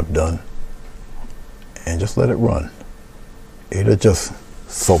thing I've done, and just let it run. It'll just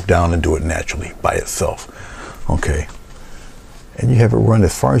soak down and do it naturally by itself. Okay. And you have it run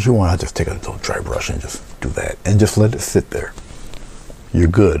as far as you want. I just take a little dry brush and just do that, and just let it sit there. You're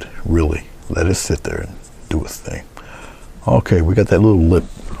good, really. Let it sit there and do its thing. Okay, we got that little lip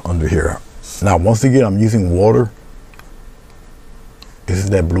under here. Now, once again, I'm using water. This is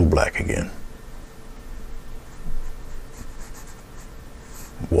that blue-black again.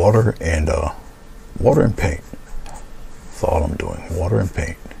 Water and paint. That's all I'm doing. Water and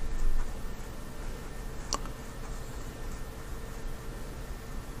paint.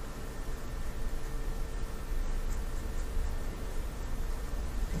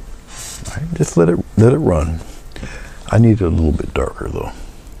 All right, just let it run. I need it a little bit darker though.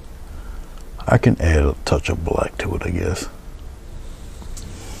 I can add a touch of black to it, I guess.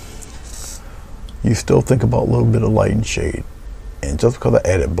 You still think about a little bit of light and shade. And just because I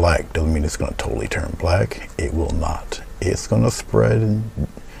added black doesn't mean it's going to totally turn black. It will not. It's going to spread and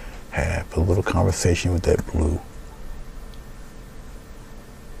have a little conversation with that blue.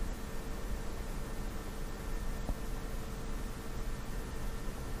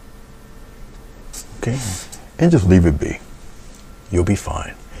 Okay, and just leave it be. You'll be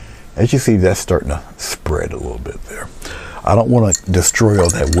fine. As you see, that's starting to spread a little bit there. I don't want to destroy all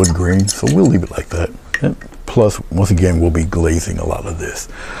that wood grain, so we'll leave it like that. And plus, once again, we'll be glazing a lot of this.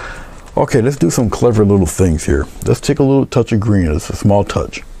 Okay, let's do some clever little things here. Let's take a little touch of green. It's a small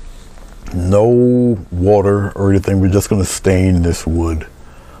touch. No water or anything. We're just going to stain this wood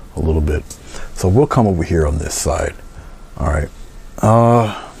a little bit. So we'll come over here on this side. All right.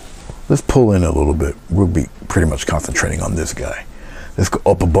 Let's pull in a little bit. We'll be pretty much concentrating on this guy. Let's go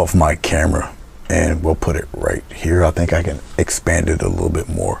up above my camera and we'll put it right here. I think I can expand it a little bit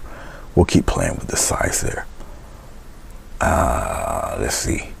more. We'll keep playing with the size there. Let's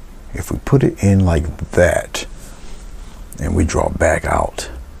see. If we put it in like that and we draw back out.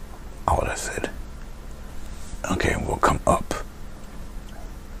 Oh, that's it. Okay, we'll come up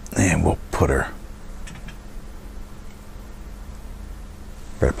and we'll put her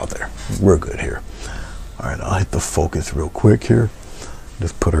right about there. We're good here. All right, I'll hit the focus real quick here.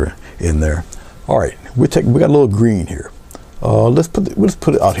 Just put her in there. All right, we got a little green here. Let's put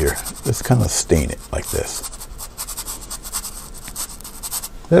it out here. Let's kind of stain it like this.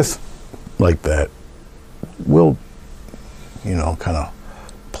 Just like that. We'll, you know, kind of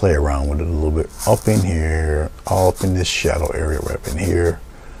play around with it a little bit. Up in here, all up in this shadow area, right up in here.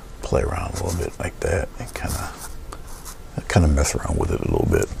 Play around a little bit like that, and kind of mess around with it a little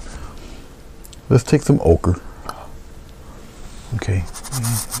bit. Let's take some ochre. Okay,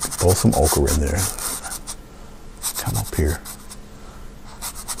 throw some ochre in there. Come up here,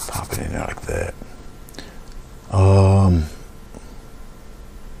 pop it in there like that.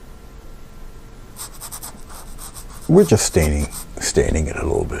 We're just staining it a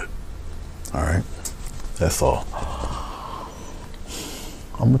little bit. All right, that's all.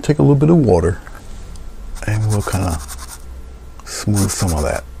 I'm gonna take a little bit of water and we'll kind of smooth some of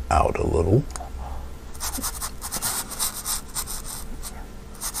that out a little.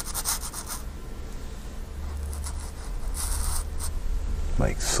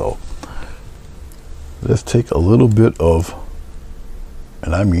 Like so. Let's take a little bit of,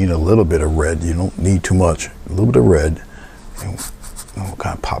 and I mean a little bit of red. You don't need too much. A little bit of red. And we'll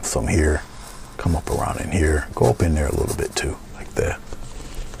kind of pop some here. Come up around in here. Go up in there a little bit too, like that.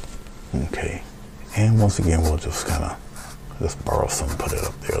 Okay. And once again, we'll just kind of just borrow some, put it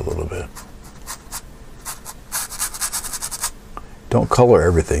up there a little bit. Don't color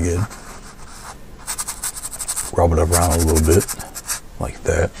everything in. Rub it around a little bit, like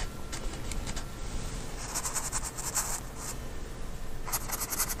that.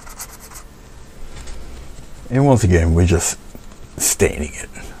 And once again, we're just staining it.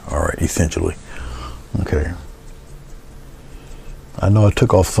 All right, essentially. Okay. I know I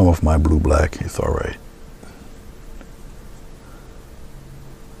took off some of my blue black. It's all right.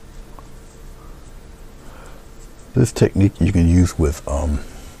 This technique you can use with,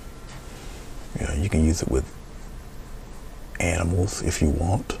 you can use it with animals if you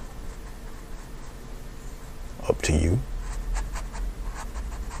want. Up to you.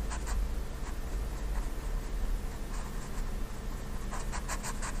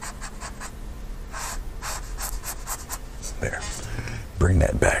 There. Bring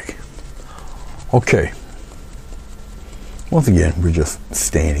that back. Okay. Once again, we're just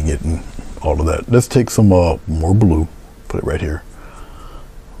staining it and all of that. Let's take some more blue. Put it right here.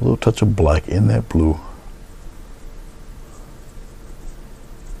 A little touch of black in that blue.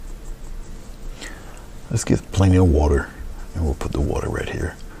 Let's get plenty of water, and we'll put the water right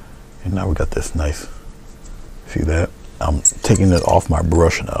here. And now we got this nice, see that? I'm taking it off my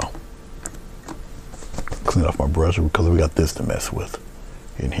brush now. Clean off my brush because we got this to mess with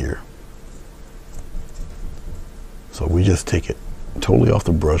in here. So we just take it totally off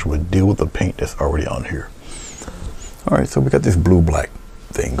the brush. We'll deal with the paint that's already on here. All right, so we got this blue-black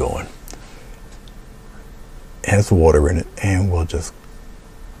thing going. It has water in it, and we'll just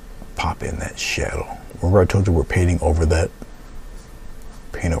pop in that shadow. Remember I told you we're painting over that?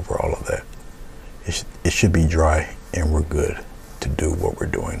 Paint over all of that. It should be dry, and we're good to do what we're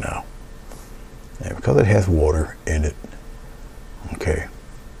doing now. And because it has water in it, okay,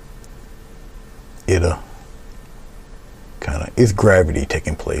 it'll kind of, it's gravity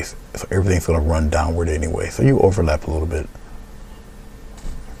taking place, so everything's going to run downward anyway, so you overlap a little bit.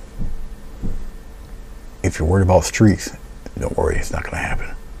 If you're worried about streaks, don't worry, it's not going to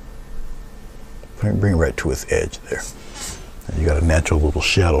happen. Bring it right to its edge there, and you got a natural little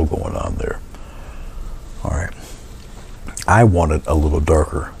shadow going on there. All right, I want it a little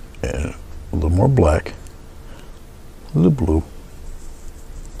darker and a little more black, a little blue,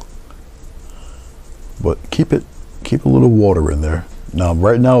 but keep a little water in there. Now,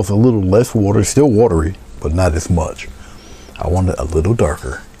 right now it's a little less water, still watery, but not as much. I want it a little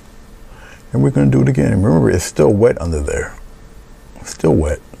darker, and we're going to do it again. And remember, it's still wet under there. It's still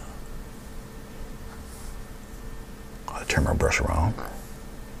wet. I'll turn my brush around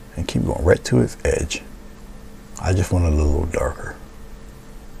and keep going right to its edge. I just want it a little darker.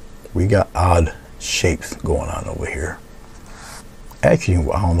 We got odd shapes going on over here.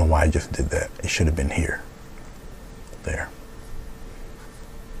 Actually, I don't know why I just did that. It should have been here. There.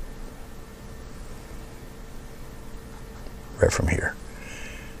 Right from here.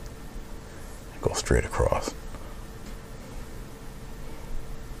 Go straight across.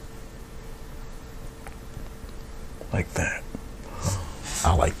 Like that.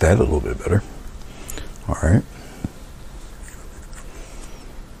 I like that a little bit better. All right.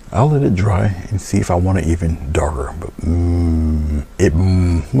 I'll let it dry and see if I want it even darker, but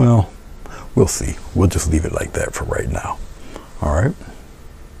well, we'll see. We'll just leave it like that for right now. All right.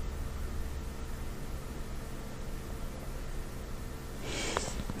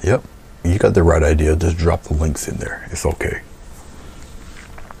 Yep, you got the right idea. Just drop the links in there. It's okay.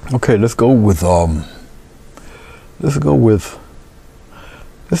 Okay, let's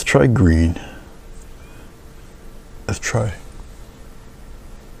try green. Let's try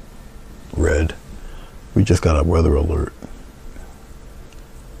red. We just got a weather alert.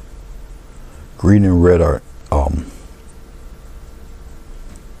 Green and red are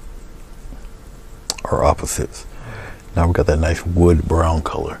opposites. Now we got that nice wood brown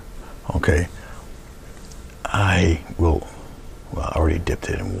color. Okay, I already dipped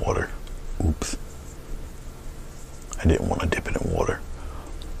it in water. Oops, I didn't want to dip it in water,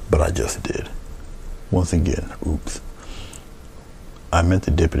 but I just did. Once again, oops, I meant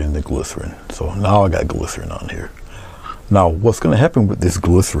to dip it in the glycerin. So now I got glycerin on here. Now what's going to happen with this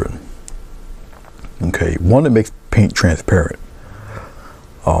glycerin, okay, one, it makes paint transparent.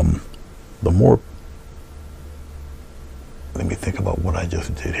 The more, let me think about what I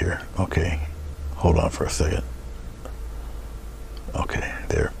just did here. Okay, hold on for a second. Okay,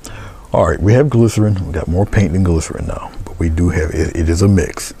 there. All right, we have glycerin. We got more paint than glycerin now, but we do have it. It is a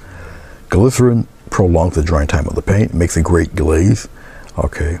mix. Glycerin prolongs the drying time of the paint, makes a great glaze.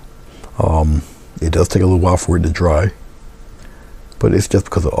 Okay, it does take a little while for it to dry, but it's just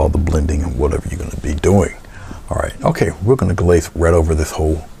because of all the blending and whatever you're going to be doing. All right, okay, we're going to glaze right over this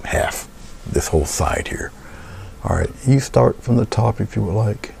whole half, this whole side here. All right, you start from the top if you would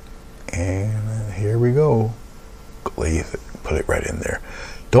like, and here we go. Glaze it, put it right in there.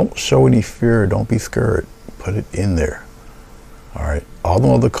 Don't show any fear, don't be scared, put it in there. All right, all the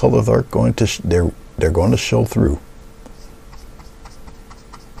other colors are going to, they're going to show through.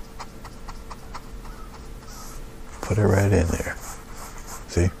 Put it right in there.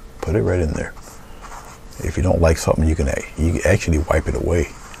 See? Put it right in there. If you don't like something, you can actually wipe it away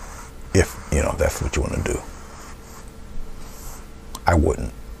if, you know, that's what you want to do. I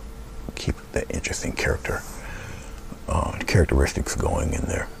wouldn't keep that interesting characteristics going in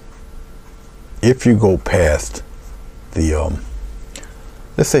there. If you go past the,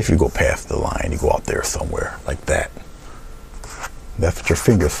 let's say if you go past the line, you go out there somewhere like that. That's what your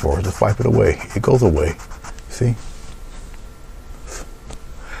finger's for. Just wipe it away. It goes away. See?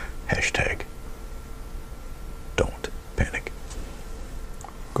 Hashtag don't panic.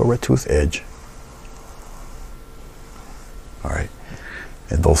 Go right to its edge. All right.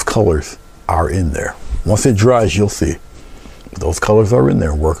 And those colors are in there. Once it dries, you'll see. Those colors are in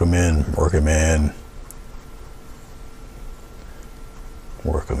there. Work them in, work them in.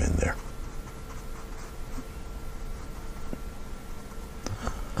 Work them in there.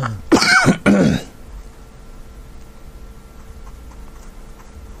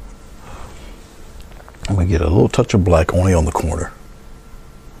 I'm going to get a little touch of black only on the corner.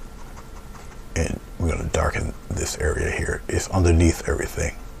 And we're going to darken this area here. It's underneath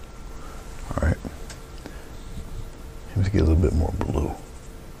everything. All right. Let's get a little bit more blue.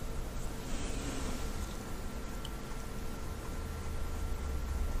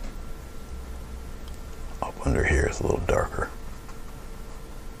 Up under here is a little darker.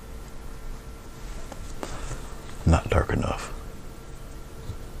 Not dark enough.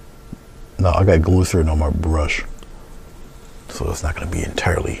 No, I got glycerin on my brush, so it's not going to be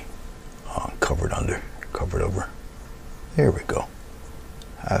entirely covered over. There we go.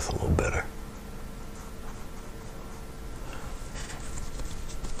 That's a little better.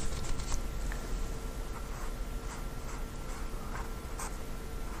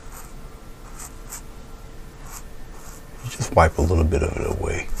 You just wipe a little bit of it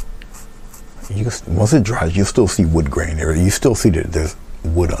away. Once it dries, you'll still see wood grain there. You still see that there's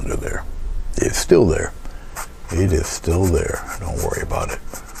wood under there. It's still there. It is still there. Don't worry about it.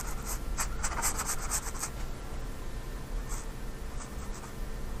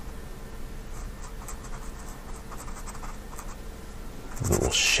 Little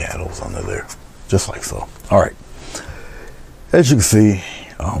shadows under there, just like so. All right. As you can see,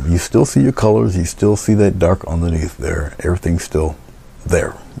 you still see your colors. You still see that dark underneath there. Everything's still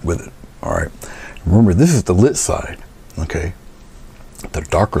there with it. All right. Remember, this is the lit side. Okay. The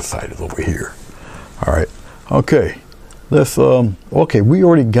darker side is over here. All right. Okay. Let's, okay, we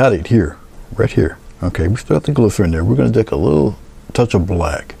already got it here, right here. Okay. We still have the glycerin there. We're going to take a little touch of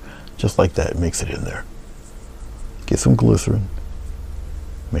black, just like that. Mix it in there. Get some glycerin.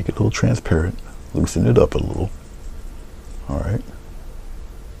 Make it a little transparent. Loosen it up a little. All right.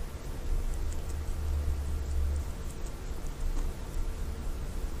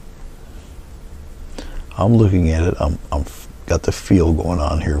 I'm looking at it. I'm got the feel going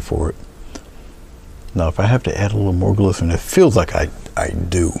on here for it. Now, if I have to add a little more glycerin, it feels like I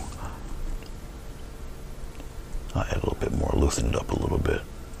do. I'll add a little bit more, loosen it up a little bit.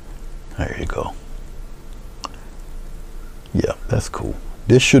 There you go. Yeah, that's cool.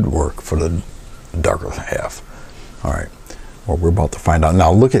 This should work for the darker half. All right. Well, we're about to find out.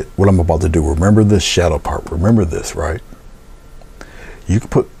 Now, look at what I'm about to do. Remember this shadow part. Remember this, right? You can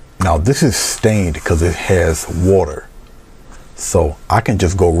put, now this is stained because it has water. So I can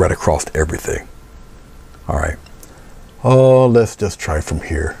just go right across everything. All right. Oh, let's just try from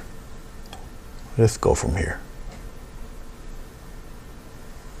here. Let's go from here.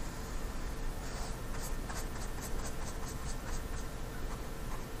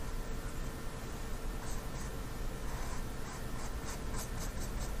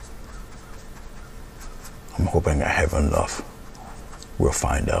 I'm hoping I have enough. We'll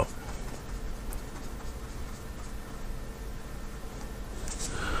find out.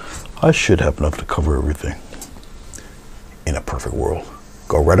 I should have enough to cover everything in a perfect world.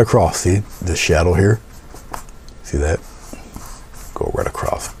 Go right across, see the shadow here? See that? Go right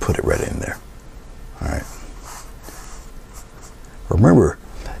across, put it right in there. All right. Remember,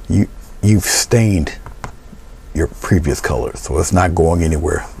 you've stained your previous color, so it's not going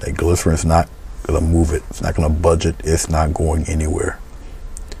anywhere. That glycerin's not gonna move it. It's not gonna budge it. It's not going anywhere.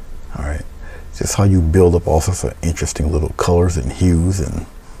 All right. It's just how you build up all sorts of interesting little colors and hues and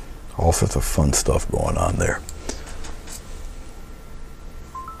all sorts of fun stuff going on there.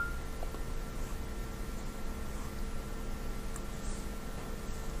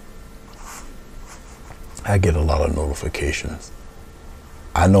 I get a lot of notifications.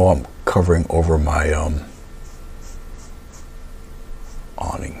 I know I'm covering over my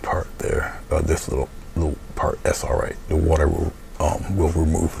awning part there. This little part, that's all right. The water will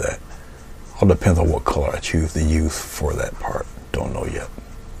remove that. All depends on what color I choose to use for that part. Don't know yet.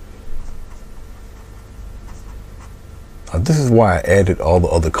 This is why I added all the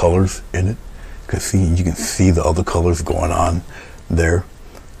other colors in it, because see, you can see the other colors going on there,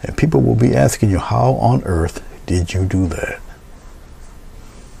 and people will be asking you, how on earth did you do that?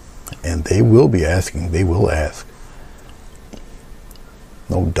 And they will be asking, they will ask,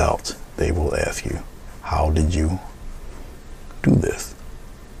 no doubt they will ask you, how did you do this?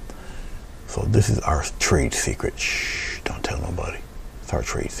 So this is our trade secret. Shh, don't tell nobody. It's our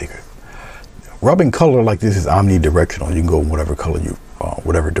trade secret. Rubbing color like this is omnidirectional. You can go in whatever color you,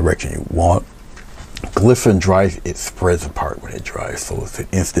 whatever direction you want. Glycerin dries, it spreads apart when it dries, so it's an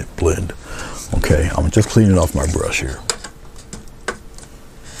instant blend. Okay, I'm just cleaning off my brush here.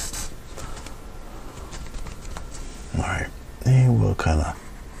 All right, and we'll kind of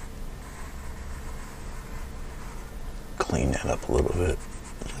clean that up a little bit.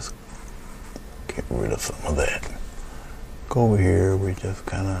 Just get rid of some of that. Go over here, we just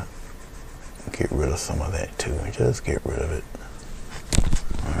kind of get rid of some of that too. Just get rid of it.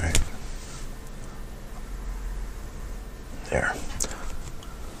 All right. There.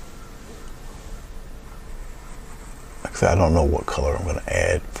 Like I said, I don't know what color I'm going to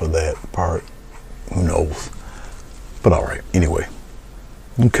add for that part. Who knows? But all right. Anyway.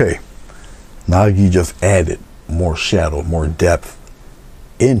 Okay. Now you just added more shadow, more depth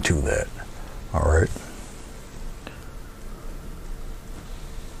into that. All right.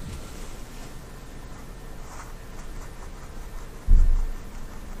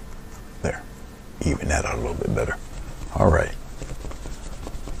 There. Even that out a little bit better. All right.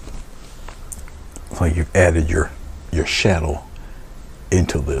 So you've added your shadow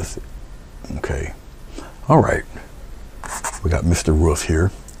into this. Okay. All right. We got Mr. Roof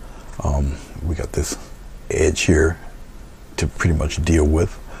here. We got this edge here to pretty much deal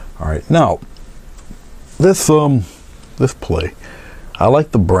with. All right. Now, let's play. I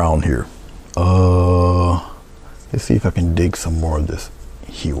like the brown here. Let's see if I can dig some more of this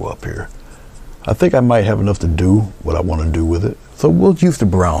hue up here. I think I might have enough to do what I want to do with it. So we'll use the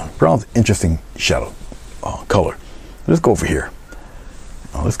brown. Brown's interesting shadow color. Let's go over here.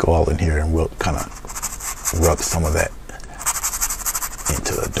 Let's go all in here and we'll kind of rub some of that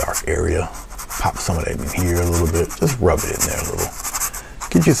into the dark area. Pop some of that in here a little bit. Just rub it in there a little.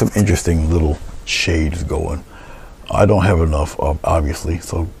 Get you some interesting little shades going. I don't have enough, obviously.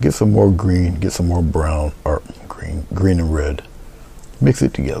 So get some more green, get some more brown, or green and red. Mix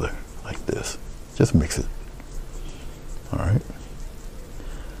it together like this. Just mix it. All right.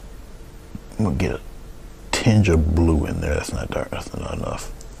 I'm gonna get a tinge of blue in there. That's not dark. That's not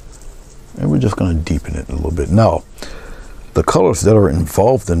enough. And we're just gonna deepen it a little bit. Now, the colors that are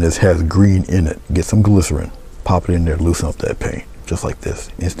involved in this has green in it. Get some glycerin. Pop it in there. Loosen up that paint. Just like this.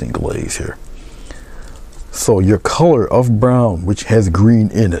 Instant glaze here. So your color of brown, which has green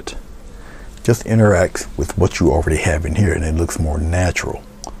in it, just interacts with what you already have in here, and it looks more natural.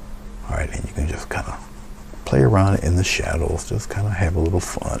 All right, and you can just kind of play around in the shadows, just kind of have a little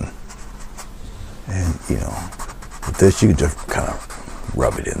fun. And you know, with this, you can just kind of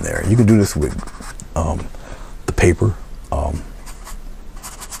rub it in there. You can do this with the paper,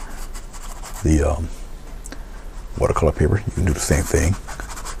 the watercolor paper. You can do the same thing.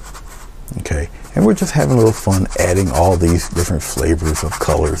 Okay, and we're just having a little fun adding all these different flavors of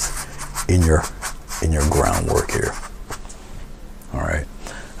colors in your groundwork here. All right,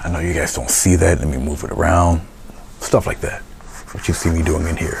 I know you guys don't see that. Let me move it around. Stuff like that. What you see me doing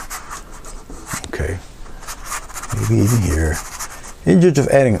in here. Okay, maybe even here. And you're just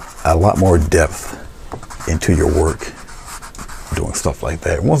adding a lot more depth into your work doing stuff like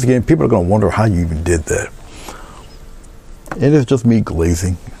that. Once again, people are going to wonder how you even did that. It is just me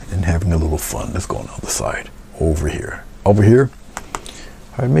glazing and having a little fun. Let's go on the other side. Over here. Over here.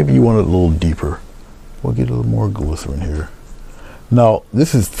 All right, maybe you want it a little deeper. We'll get a little more glycerin here. Now,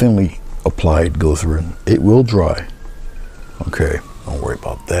 this is thinly applied glycerin. It will dry. Okay, don't worry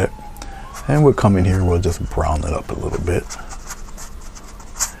about that. And we'll come in here, we'll just brown it up a little bit.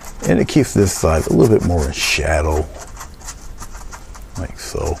 And it keeps this side a little bit more in shadow. Like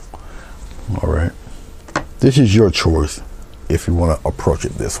so. All right. This is your choice if you want to approach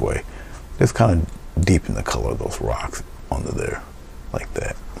it this way. Just kind of deepen the color of those rocks under there. Like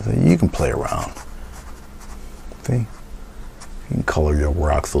that. So you can play around. See? You can color your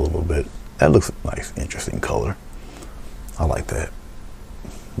rocks a little bit. That looks a nice, interesting color. I like that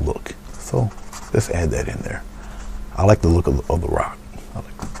look. So let's add that in there. I like the look of the rock. I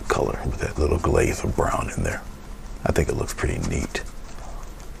like the color with that little glaze of brown in there. I think it looks pretty neat.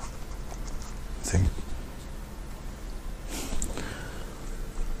 See?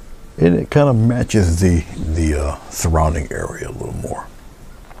 And it kind of matches the surrounding area a little more.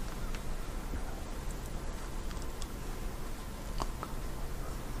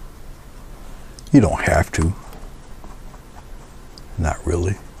 You don't have to. Not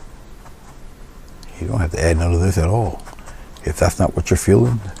really. You don't have to add none of this at all. If that's not what you're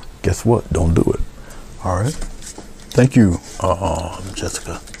feeling, guess what? Don't do it. All right. Thank you,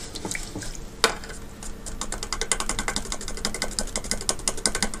 Jessica.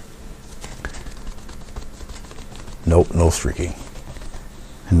 Nope, no streaking.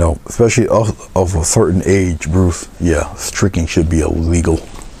 No, especially of a certain age, Bruce. Yeah, streaking should be illegal,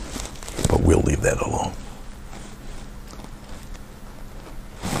 but we'll leave that alone.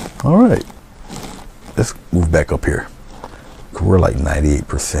 All right, let's move back up here. We're like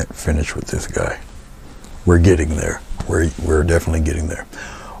 98% finished with this guy. We're getting there. We're definitely getting there.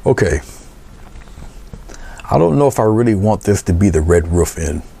 Okay. I don't know if I really want this to be the red roof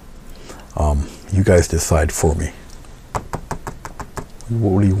in. You guys decide for me.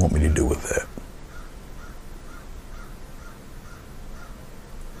 What do you want me to do with that?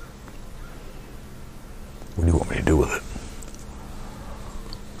 What do you want me to do with it?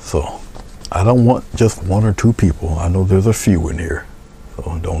 So, I don't want just one or two people. I know there's a few in here.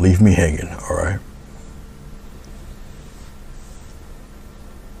 So don't leave me hanging, all right?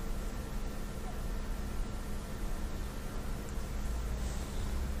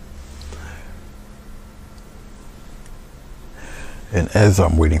 And as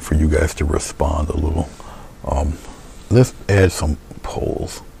I'm waiting for you guys to respond a little, let's add some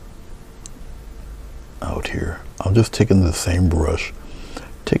poles out here. I'm just taking the same brush,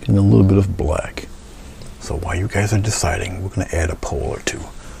 taking a little bit of black. So while you guys are deciding, we're going to add a pole or two.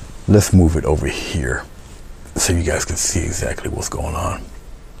 Let's move it over here so you guys can see exactly what's going on.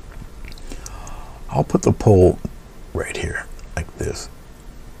 I'll put the pole right here like this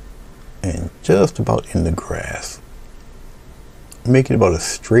and just about in the grass. Make it about as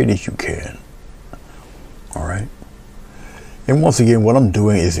straight as you can. All right. And once again, what I'm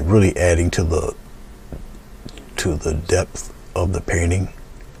doing is really adding to the depth of the painting.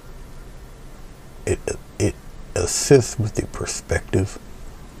 It assists with the perspective.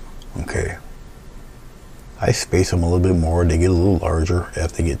 Okay. I space them a little bit more. They get a little larger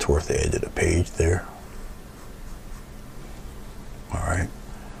as they get towards the edge of the page there. All right.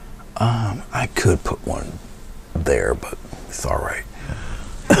 I could put one there, but it's all right.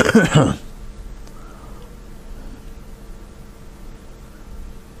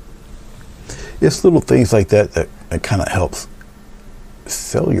 It's little things like that that kind of helps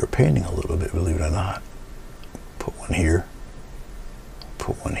sell your painting a little bit, believe it or not. Put one here,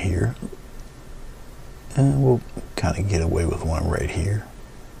 put one here, and we'll kind of get away with one right here.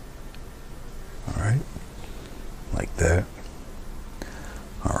 All right, like that.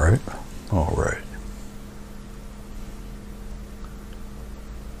 All right, all right.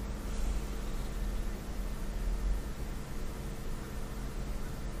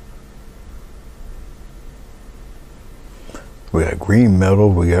 We got green metal,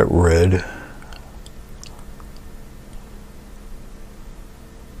 we got red.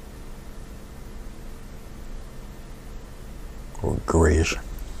 Or grayish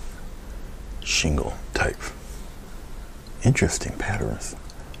shingle type. Interesting patterns.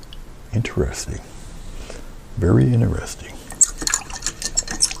 Interesting. Very interesting.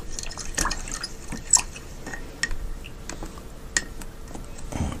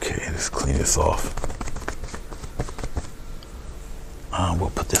 Okay, let's clean this off. We'll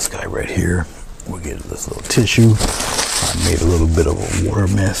put this guy right here. We'll get this little tissue. I made a little bit of a water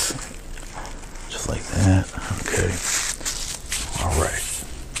mess. Just like that. Okay. All right.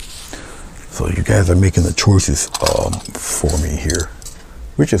 So you guys are making the choices for me here,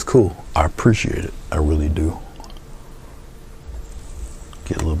 which is cool. I appreciate it. I really do.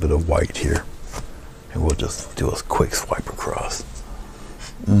 Get a little bit of white here. And we'll just do a quick swipe across.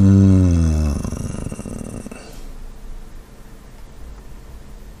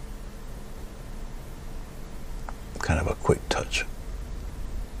 Kind of a quick touch.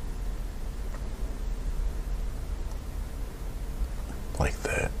 Like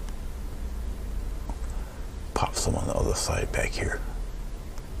that. Pop some on the other side back here.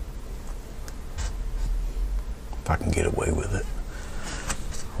 If I can get away with it.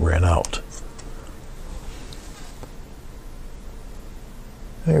 Ran out.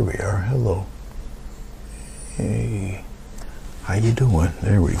 There we are. Hello. Hey. How you doing?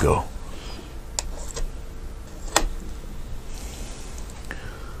 There we go.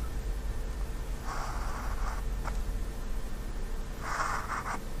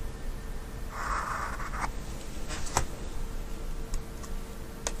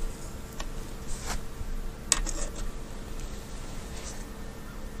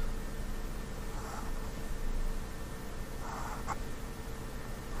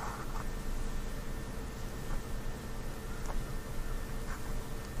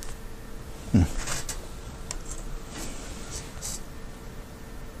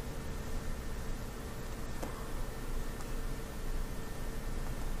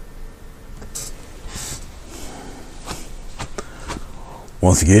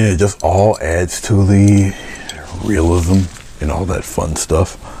 Once again, it just all adds to the realism and all that fun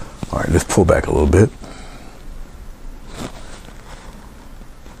stuff. All right, let's pull back a little bit.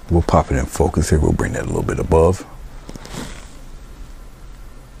 We'll pop it in focus here. We'll bring that a little bit above.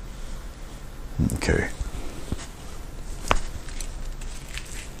 Okay.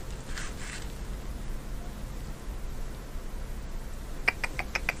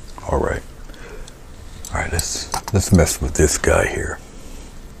 All right. All right, let's mess with this guy here.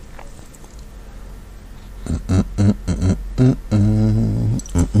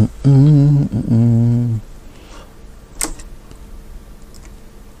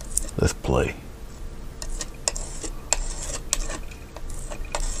 Let's play.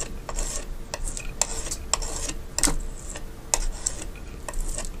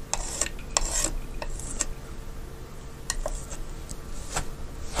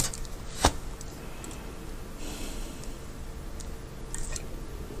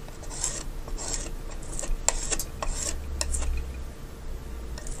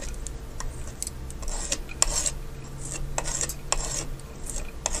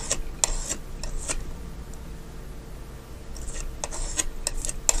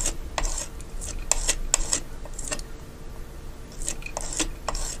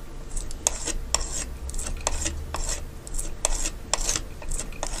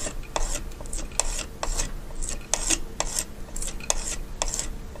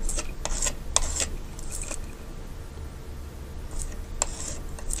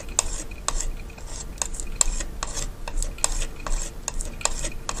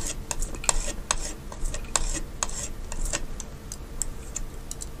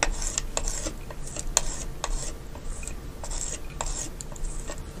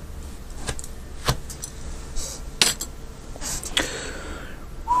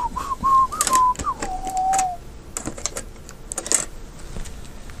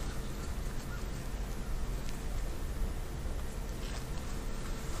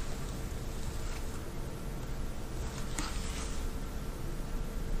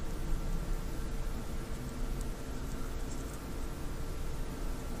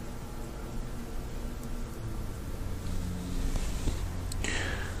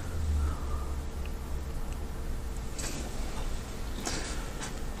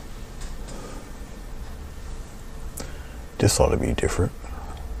 This ought to be different.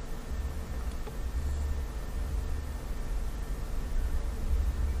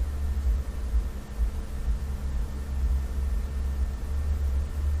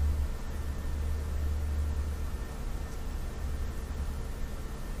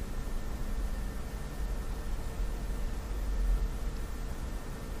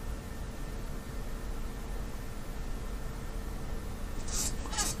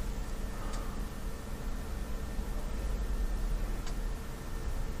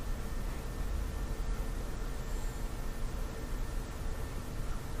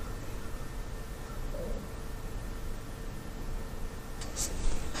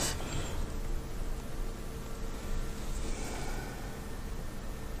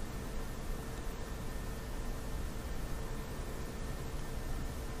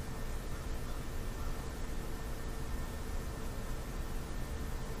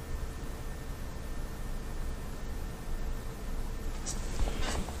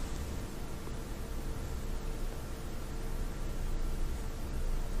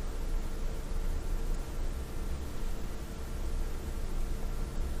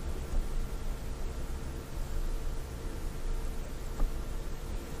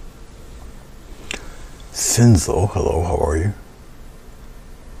 Sinzo, hello, how are you?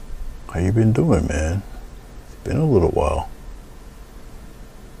 How you been doing, man? It's been a little while.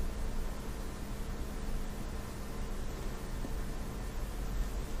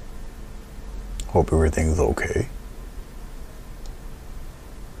 Hope everything's okay.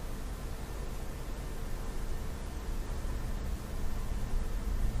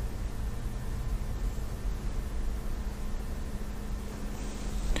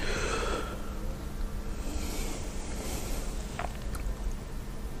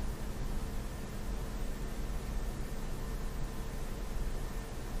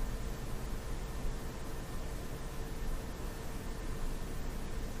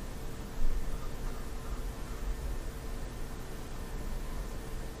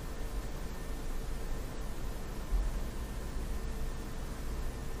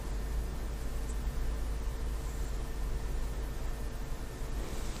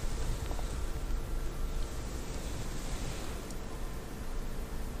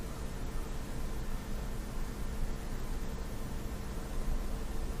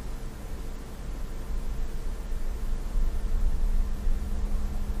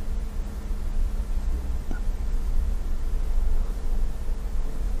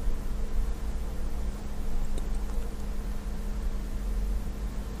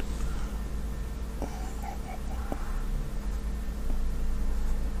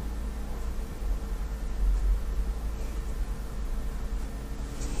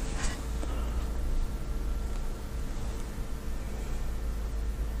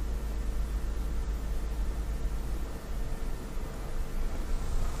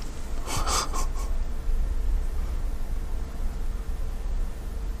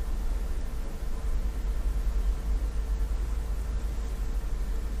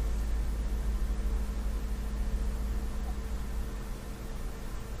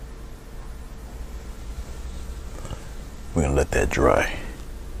 We're gonna let that dry.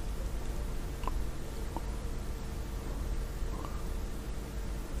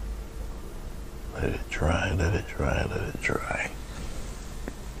 Let it dry, let it dry, let it dry.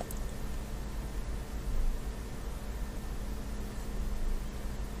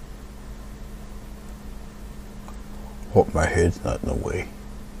 Hope my head's not in the way.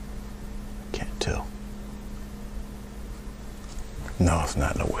 Can't tell. No, it's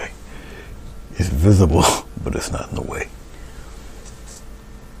not in the way. It's visible, but it's not in the way.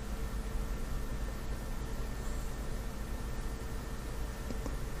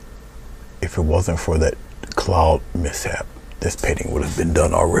 If it wasn't for that cloud mishap, this painting would have been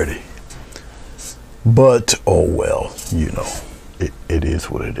done already. But, oh well, you know, it is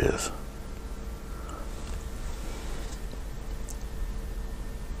what it is.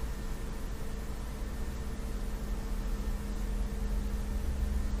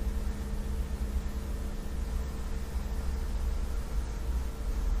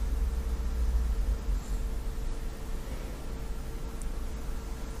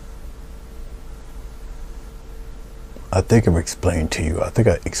 I think I've explained to you, I think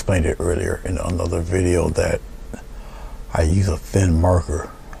I explained it earlier in another video, that I use a thin marker.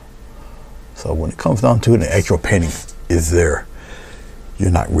 So when it comes down to it, the actual painting is there.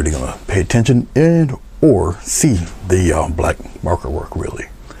 You're not really going to pay attention and or see the black marker work really,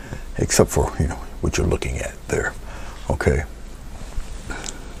 except for, you know, what you're looking at there. Okay.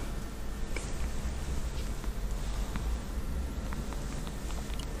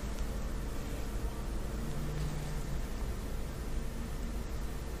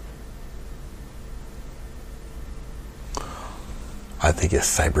 I think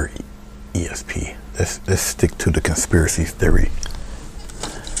it's cyber ESP. Let's stick to the conspiracy theory.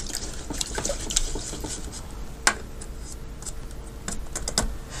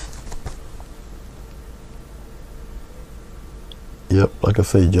 Yep, like I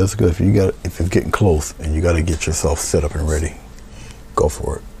say, Jessica, if it's getting close and you got to get yourself set up and ready, go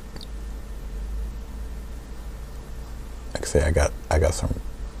for it. Like I say, I got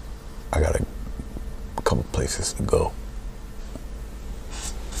a couple places to go.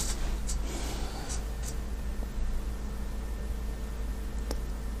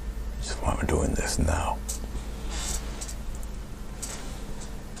 Just why I'm doing this now.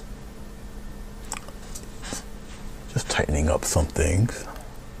 Just tightening up some things.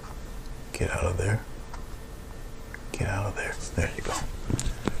 Get out of there. Get out of there. There you go.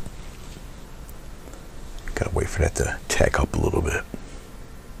 Gotta wait for that to tack up a little bit.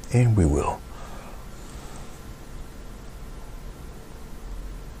 And we will.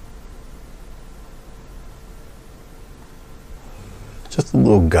 Just a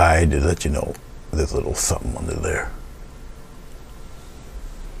little guide to let you know there's a little something under there.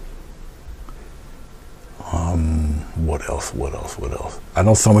 What else? I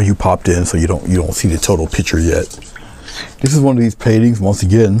know some of you popped in, so you don't see the total picture yet. This is one of these paintings. Once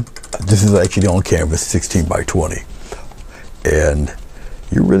again, this is actually on canvas, 16 by 20, and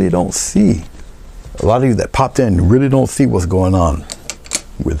you really don't see. A lot of you that popped in really don't see what's going on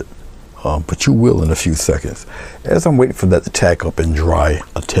with it, but you will in a few seconds. As I'm waiting for that to tack up and dry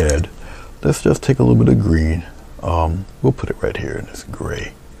a tad, let's just take a little bit of green. We'll put it right here in this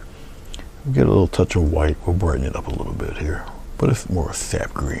gray. We'll get a little touch of white. We'll brighten it up a little bit here, but it's more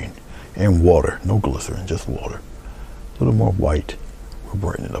sap green and water, no glycerin, just water. A little more white. We'll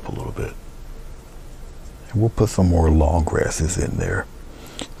brighten it up a little bit, and we'll put some more long grasses in there,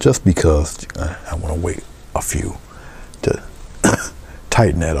 just because I want to wait a few to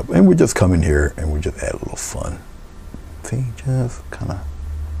tighten that up. And we just come in here and we just add a little fun. See, just kind of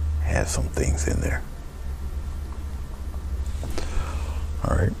add some things in there.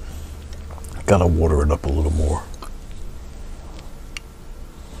 All right. Gotta water it up a little more,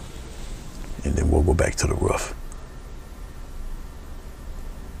 and then we'll go back to the rough.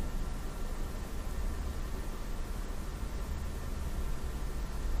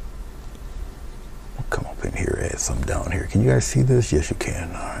 We'll come up in here, add some down here. Can you guys see this? Yes, you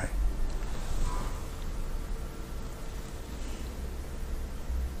can. All right.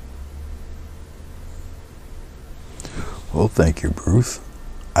 Well, thank you, Bruce.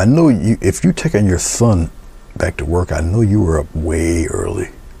 I know you, if you're taking your son back to work, I know you were up way early.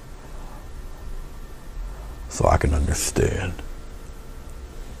 So I can understand.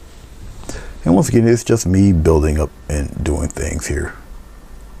 And once again, it's just me building up and doing things here.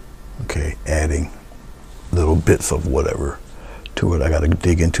 Okay, adding little bits of whatever to it. I got to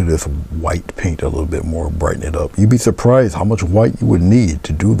dig into this white paint a little bit more, brighten it up. You'd be surprised how much white you would need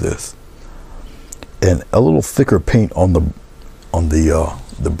to do this. And a little thicker paint on the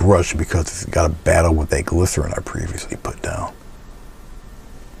the brush because it's got a battle with that glycerin I previously put down.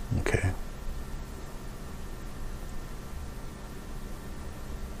 Okay.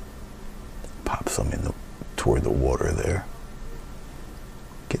 Pop some in toward the water there.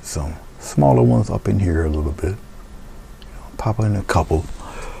 Get some smaller ones up in here a little bit. Pop in a couple.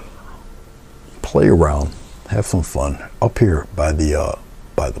 Play around. Have some fun. Up here by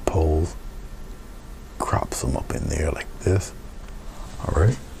the poles. Crop some up in there like this. All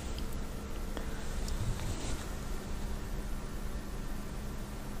right.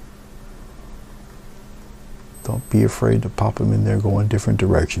 Don't be afraid to pop them in there, go in different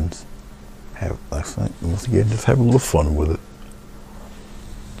directions. Once again, just have a little fun with it.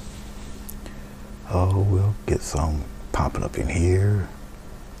 Oh, we'll get some popping up in here.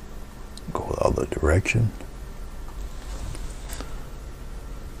 Go the other direction.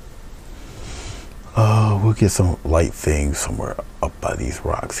 We'll get some light things somewhere up by these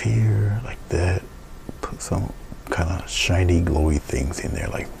rocks here, like that. Put some kind of shiny, glowy things in there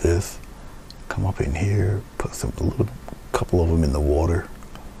like this. Come up in here, put couple of them in the water.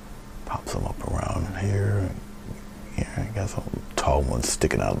 Pop some up around here. Yeah, I got some tall ones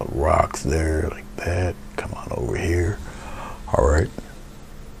sticking out of the rocks there, like that. Come on over here. All right.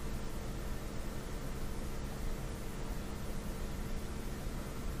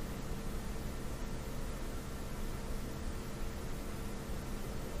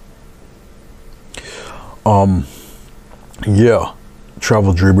 Yeah,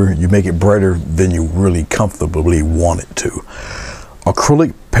 Travel Dreamer, you make it brighter than you really comfortably want it to.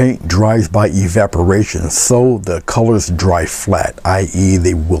 Acrylic paint dries by evaporation, so the colors dry flat, i.e.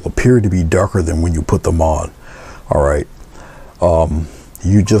 they will appear to be darker than when you put them on. All right.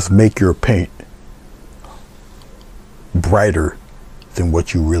 You just make your paint brighter than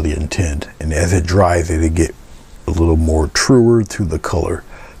what you really intend, and as it dries, it'll get a little more truer to the color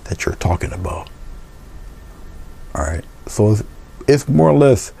that you're talking about. All right, so it's more or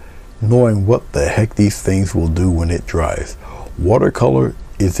less knowing what the heck these things will do when it dries. Watercolor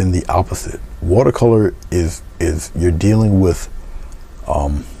is in the opposite. Watercolor is you're dealing with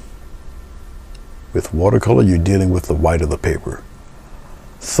watercolor, you're dealing with the white of the paper.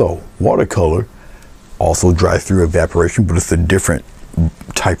 So watercolor also dries through evaporation, but it's a different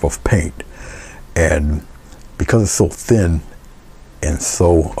type of paint, and because it's so thin and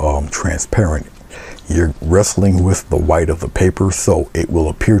so transparent, you're wrestling with the white of the paper, so it will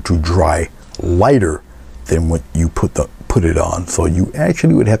appear to dry lighter than when you put it on. So you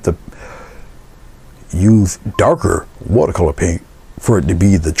actually would have to use darker watercolor paint for it to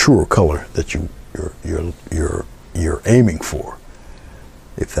be the truer color that you're aiming for,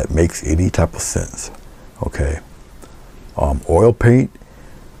 if that makes any type of sense. Okay. Oil paint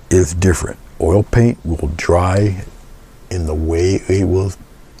is different. Oil paint will dry in the way it was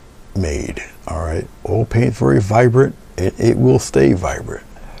made. All right, oil paint is very vibrant, and it will stay vibrant.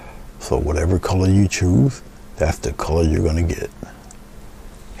 So whatever color you choose, that's the color you're going to get,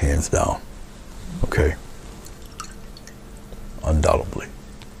 hands down. Okay, undoubtedly.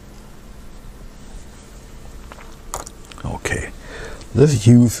 Okay, let's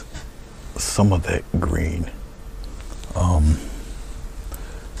use some of that green.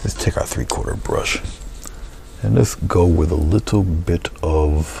 Let's take our 3/4 brush and let's go with a little bit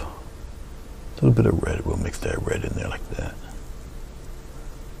of red. We'll mix that red in there like that.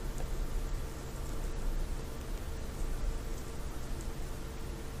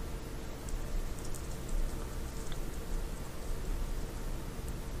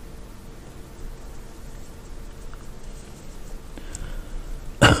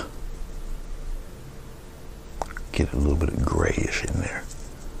 Get a little bit of grayish in there.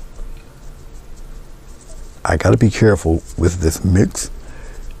 I got to be careful with this mix.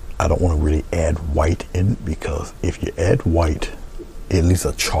 I don't want to really add white in it, because if you add white, it leaves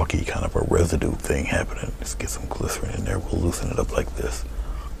a chalky kind of a residue thing happening. Let's get some glycerin in there. We'll loosen it up like this.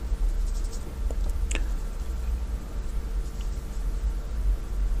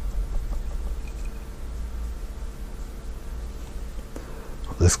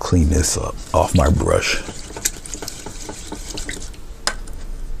 Let's clean this up off my brush.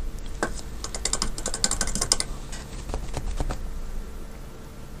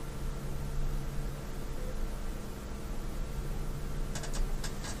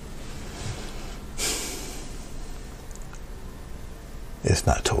 It's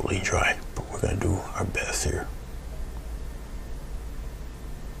not totally dry, but we're going to do our best here.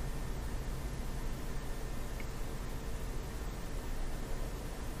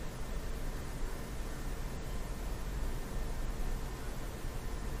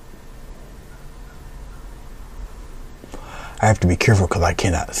 I have to be careful because I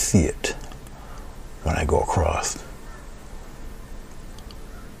cannot see it when I go across.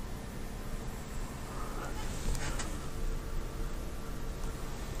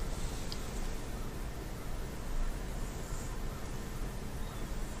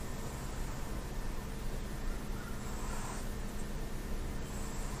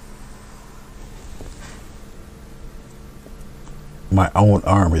 My own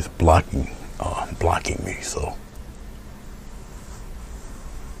arm is blocking me, so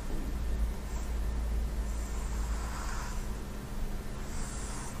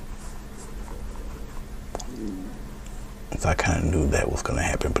I kind of knew that was going to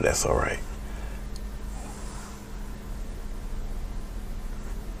happen, but that's all right.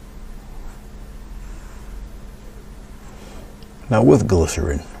 Now with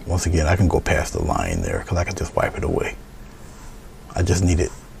glycerin, once again, I can go past the line there because I can just wipe it away. I just need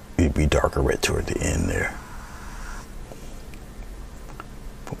it to be darker red toward the end there.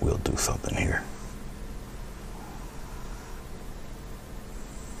 But we'll do something here.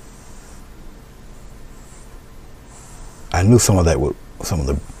 I knew some of that would, some of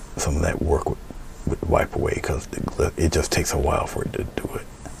that work would wipe away because it just takes a while for it to do it.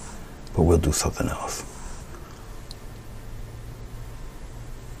 But we'll do something else.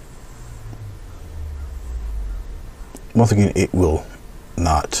 Once again, it will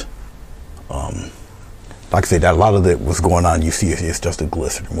not, like I said, a lot of that what's going on, you see it's just a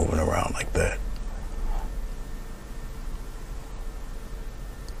glycerin moving around like that.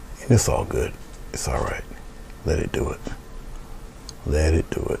 And it's all good. It's all right. Let it do it. Let it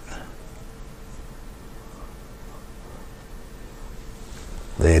do it.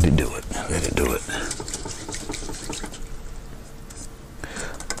 Let it do it. Let it do it.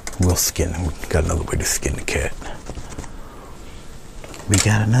 We'll skin. We got another way to skin the cat. We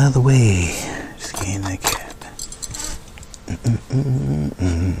got another way to skin the cat.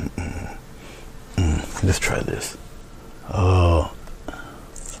 Let's try this. Oh.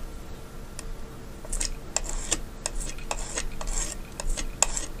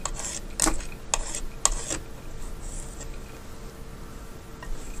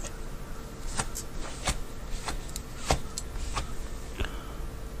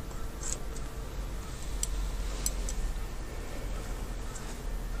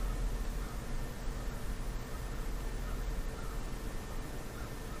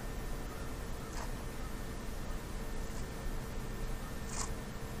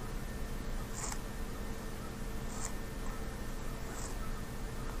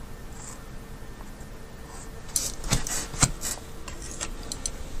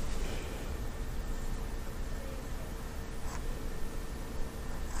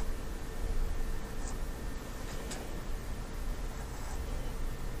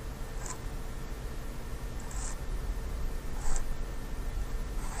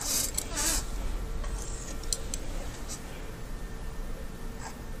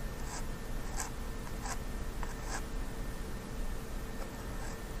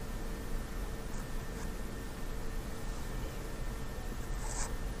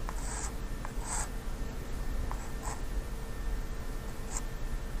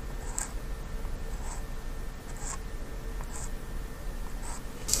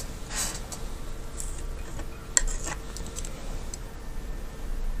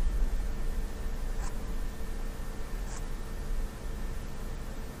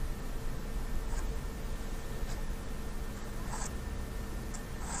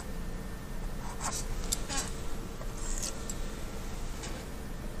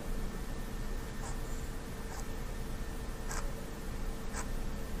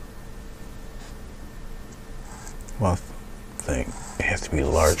 Well, I think it has to be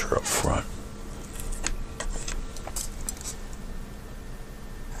larger up front.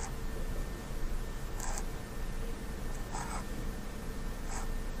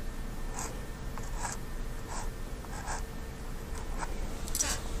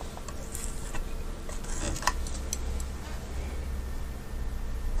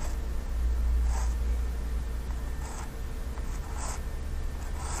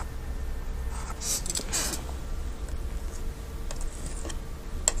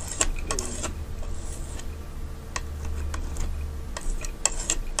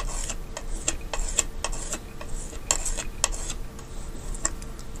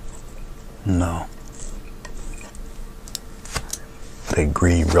 No. That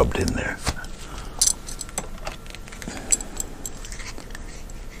green rubbed in there.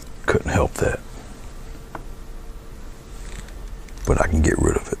 Couldn't help that. But I can get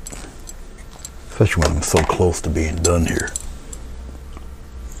rid of it. Especially when I'm so close to being done here.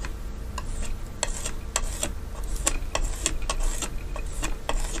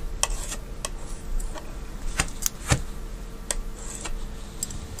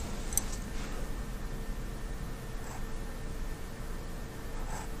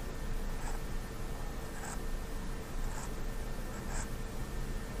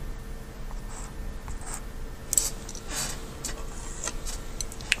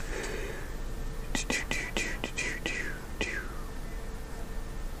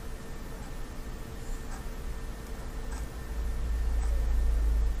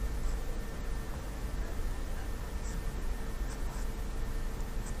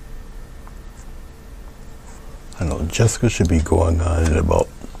 I know Jessica should be going on in about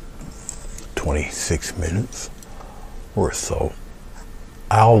 26 minutes or so.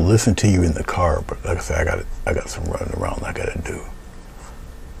 I'll listen to you in the car, but like I said, I got some running around I gotta do.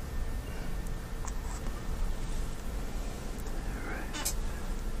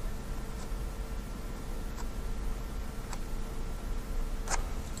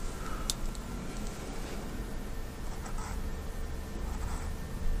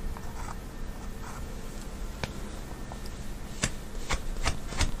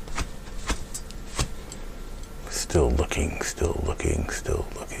 Still looking, still looking, still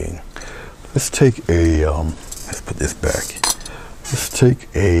looking. Let's take a, let's put this back. Let's take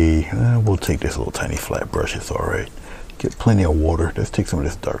a, we'll take this little tiny flat brush, it's all right. Get plenty of water. Let's take some of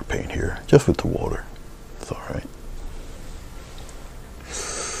this dark paint here, just with the water. It's all right.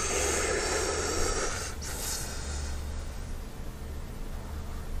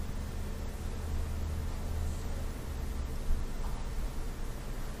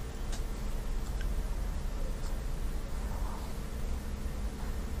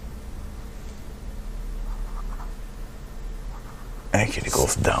 Actually, it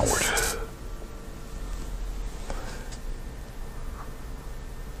goes downward.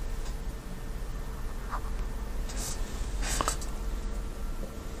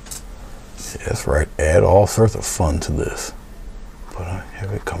 Yeah, that's right. Add all sorts of fun to this. But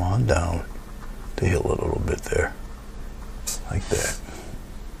have it come on down the hill a little bit there. Like that.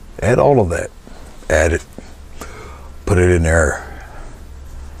 Add all of that. Add it. Put it in there.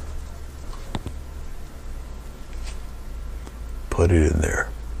 Put it in there.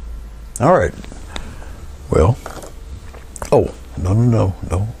 All right. Well. Oh, no.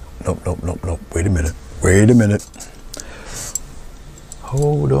 Nope. Wait a minute.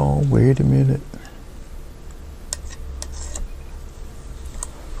 Hold on. Wait a minute.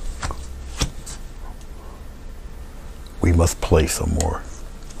 We must play some more.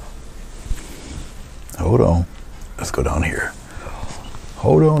 Hold on. Let's go down here.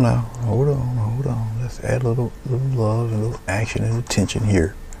 Hold on now. Hold on. Let's add a little love, a little action and attention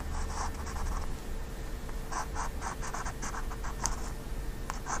here.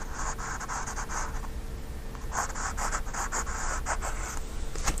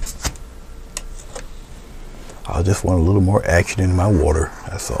 I just want a little more action in my water,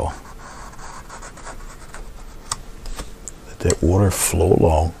 that's all. Let that water flow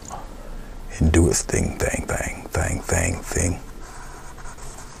along and do its thing.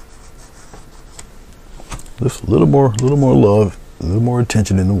 Just a little more love, a little more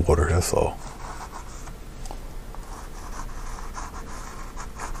attention in the water, that's all.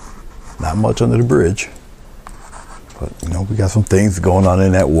 Not much under the bridge, but you know, we got some things going on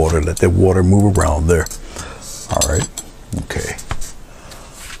in that water. Let that water move around there. All right, okay.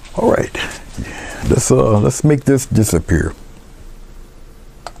 All right, let's make this disappear.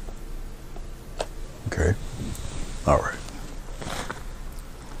 Okay, all right.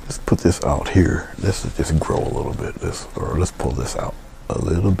 Let's put this out here. Let's just grow a little bit. Let's pull this out a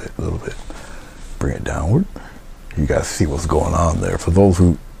little bit. Bring it downward. You guys see what's going on there. For those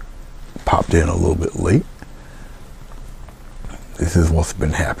who popped in a little bit late, this is what's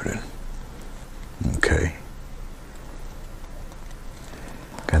been happening. Okay.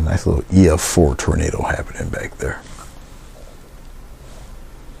 Got a nice little EF4 tornado happening back there.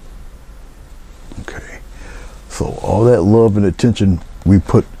 Okay. So all that love and attention we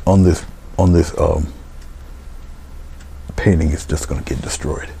put on this painting is just going to get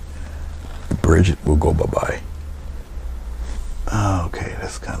destroyed. The bridge will go bye-bye. Okay,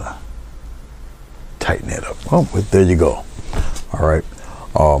 let's kind of tighten it up. Oh, there you go. All right.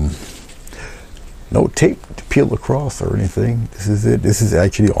 No tape to peel across or anything. This is it. This is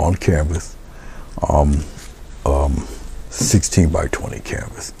actually on canvas. 16 by 20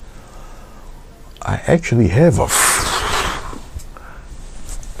 canvas. I actually have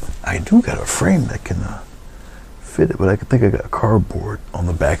I do got a frame that can fit it, but I think I got cardboard on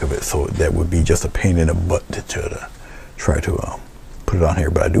the back of it, so that would be just a pain in the butt to try to put it on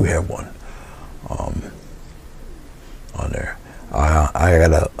here. But I do have one on there. I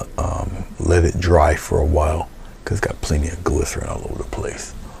gotta let it dry for a while because it's got plenty of glycerin all over the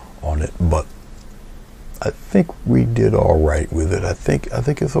place on it. But I think we did all right with it. I think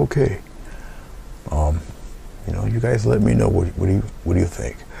it's okay. You know, you guys let me know what do you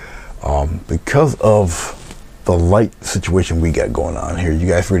think? Because of the light situation we got going on here, you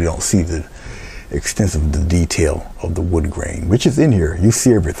guys really don't see the extensive detail of the wood grain, which is in here. You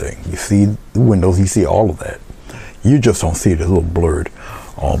see everything. You see the windows. You see all of that. You just don't see it. It's a little blurred.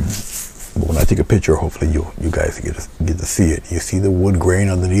 But when I take a picture, hopefully you guys get to see it. You see the wood grain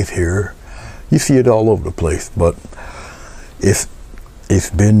underneath here. You see it all over the place, but it's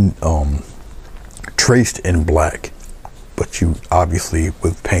been traced in black. But you obviously,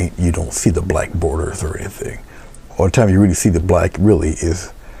 with paint, you don't see the black borders or anything. All the time you really see the black really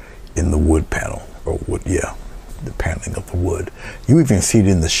is in the wood panel, or wood, yeah, the paneling of the wood. You even see it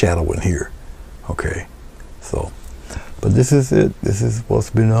in the shadow in here. Okay, so, but this is it. This is what's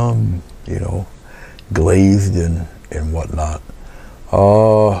been you know, glazed and whatnot.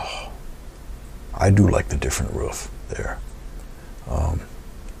 I do like the different roof there. A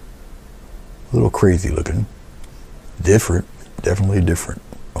little crazy looking, different, definitely different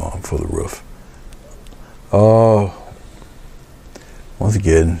for the roof. Once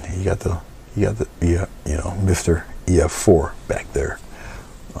again, you got the you know, Mr. EF4 back there.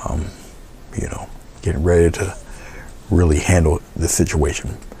 You know, getting ready to really handle the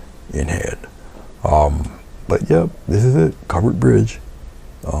situation in hand. But yep, this is it. Covered bridge.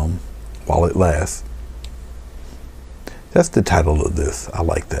 While it lasts. That's the title of this. I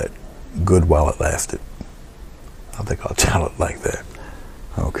like that. Good while it lasted. I think I'll title it like that.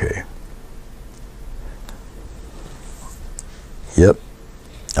 Okay. Yep.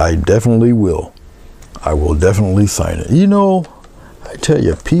 I definitely will. I will definitely sign it. You know, I tell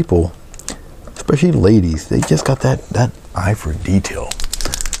you, people, especially ladies, they just got that eye for detail.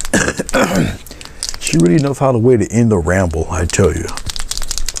 She really knows how to way to end the ramble, I tell you.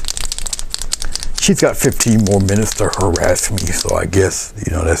 She's got 15 more minutes to harass me, so I guess,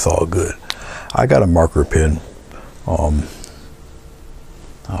 you know, that's all good. I got a marker pen. I'll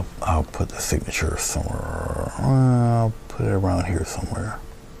put the signature somewhere. I'll put it around here somewhere.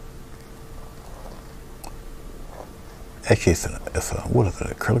 Actually, it's a what is it,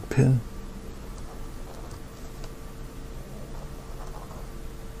 an acrylic pen?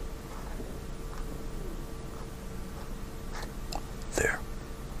 There.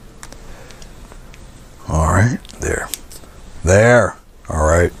 All right, there. There. All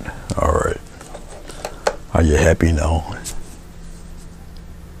right. All right. Are you happy now?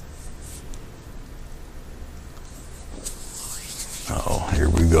 Oh, here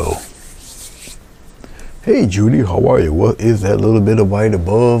we go. Hey, Judy, how are you? What is that little bit of white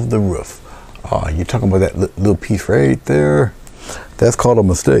above the roof? You talking about that little piece right there? That's called a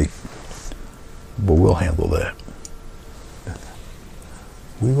mistake. But we'll handle that.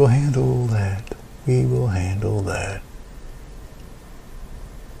 We will handle that. We will handle that.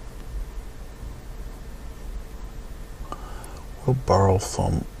 We'll borrow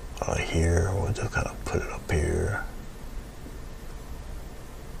some here. We'll just kind of put it up here.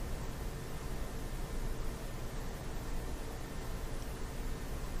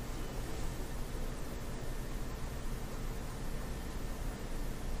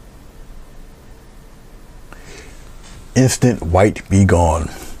 Instant white be gone.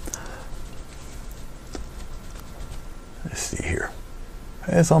 Let's see here.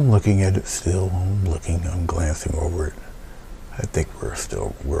 As I'm looking at it still, I'm glancing over it. I think we're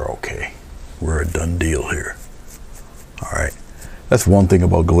okay. We're a done deal here. All right. That's one thing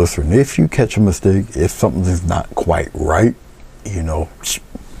about glycerin. If you catch a mistake, if something is not quite right, you know,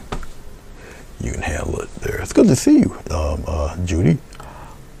 you can handle it there. It's good to see you, Judy.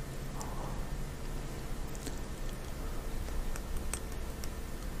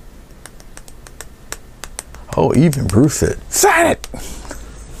 Oh, even Bruce said, sign it!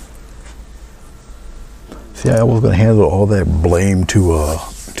 See, I was going to handle all that blame to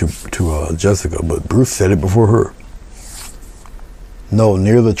Jessica, but Bruce said it before her. No,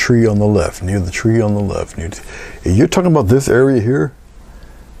 near the tree on the left, near the tree on the left. If you're talking about this area here,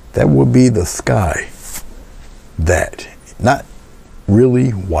 that would be the sky. That, not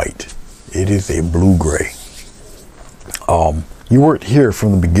really white. It is a blue-gray. You weren't here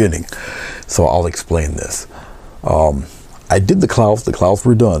from the beginning, so I'll explain this. I did the clouds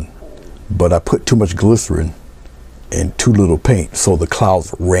were done, but I put too much glycerin and too little paint, so the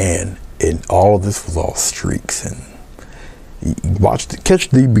clouds ran, and all of this was all streaks. And catch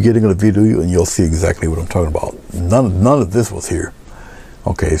the beginning of the video, and you'll see exactly what I'm talking about. None of this was here.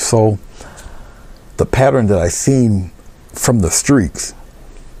 Okay, so the pattern that I seen from the streaks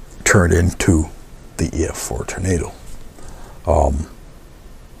turned into the EF4 tornado.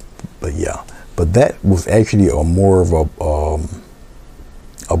 But yeah, but that was actually a more of a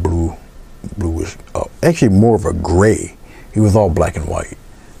bluish, actually more of a gray. It was all black and white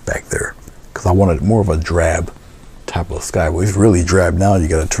back there because I wanted more of a drab type of sky. Well, it's really drab now. You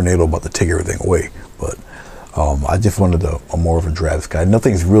got a tornado about to take everything away, but I just wanted a more of a drab sky.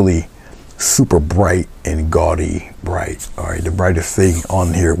 Nothing's really super bright and gaudy bright. All right, the brightest thing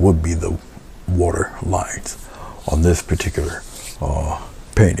on here would be the water lines on this particular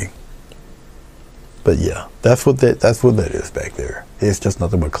painting. But yeah, that's what that is back there. It's just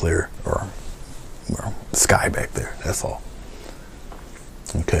nothing but clear or sky back there. That's all.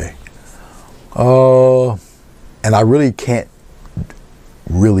 Okay. And I really can't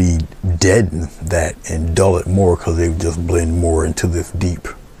really deaden that and dull it more because they just blend more into this deep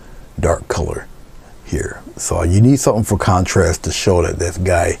dark color here. So you need something for contrast to show that this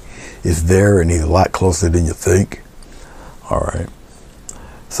guy is there and he's a lot closer than you think. All right.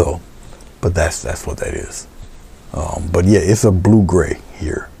 So, but that's what that is. But yeah, it's a blue gray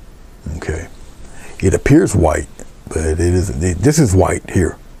here. Okay. It appears white, but it isn't. This is white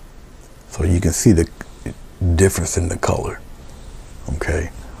here. So you can see the difference in the color. Okay.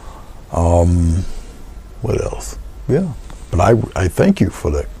 What else? Yeah. But I thank you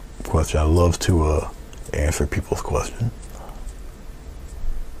for that question. I love to answer people's questions.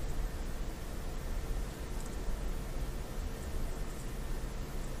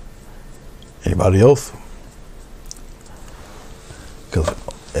 Anybody else? Because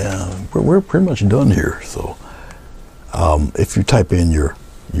we're pretty much done here. So if you type in your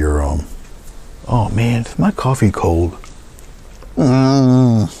oh man, is my coffee cold?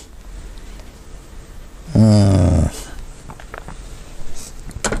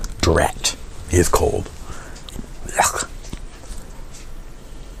 Drat. It's cold. Ugh.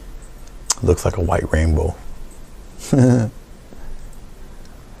 Looks like a white rainbow.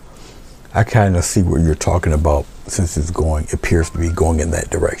 I kind of see what you're talking about since it appears to be going in that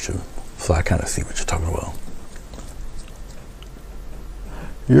direction. So I kind of see what you're talking about.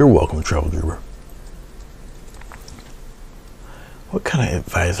 You're welcome, Travel Dreamer. What kind of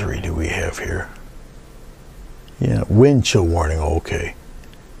advisory do we have here? Yeah, wind chill warning. Okay.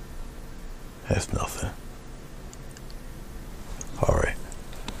 That's nothing. All right.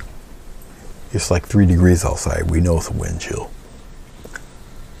 It's like 3 degrees outside. We know it's a wind chill.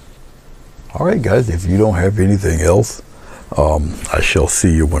 All right, guys, if you don't have anything else, I shall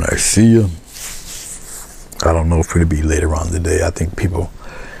see you when I see you. I don't know if it'll be later on today. I think people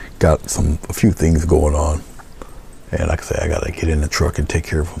got a few things going on. And like I say, I got to get in the truck and take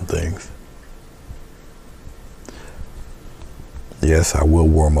care of some things. Yes, I will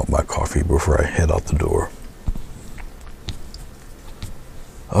warm up my coffee before I head out the door.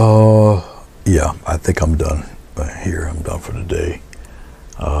 Yeah, I think I'm done here. I'm done for the day.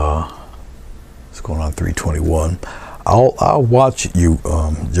 It's going on 3:21. I'll watch you,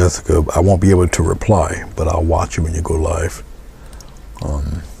 Jessica. I won't be able to reply, but I'll watch you when you go live.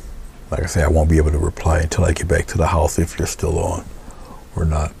 Like I say, I won't be able to reply until I get back to the house if you're still on or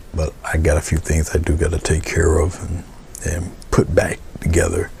not. But I got a few things I do got to take care of and put back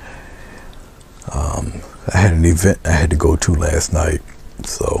together. I had an event I had to go to last night,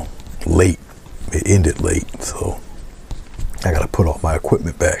 so late. It ended late, so I got to put all my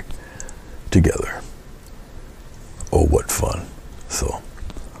equipment back together. Oh, what fun. So,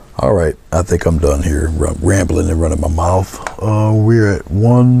 all right, I think I'm done here rambling and running my mouth. We're at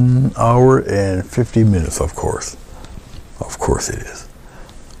 1 hour and 50 minutes, of course. Of course it is.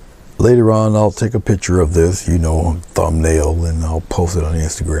 Later on, I'll take a picture of this, thumbnail, and I'll post it on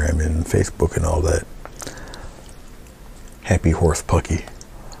Instagram and Facebook and all that. Happy Horse Pucky.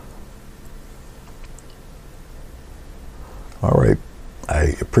 All right.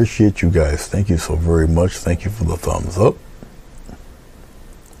 I appreciate you guys. Thank you so very much. Thank you for the thumbs up.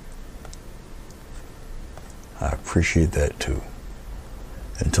 I appreciate that too.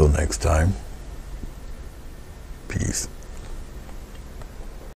 Until next time, peace.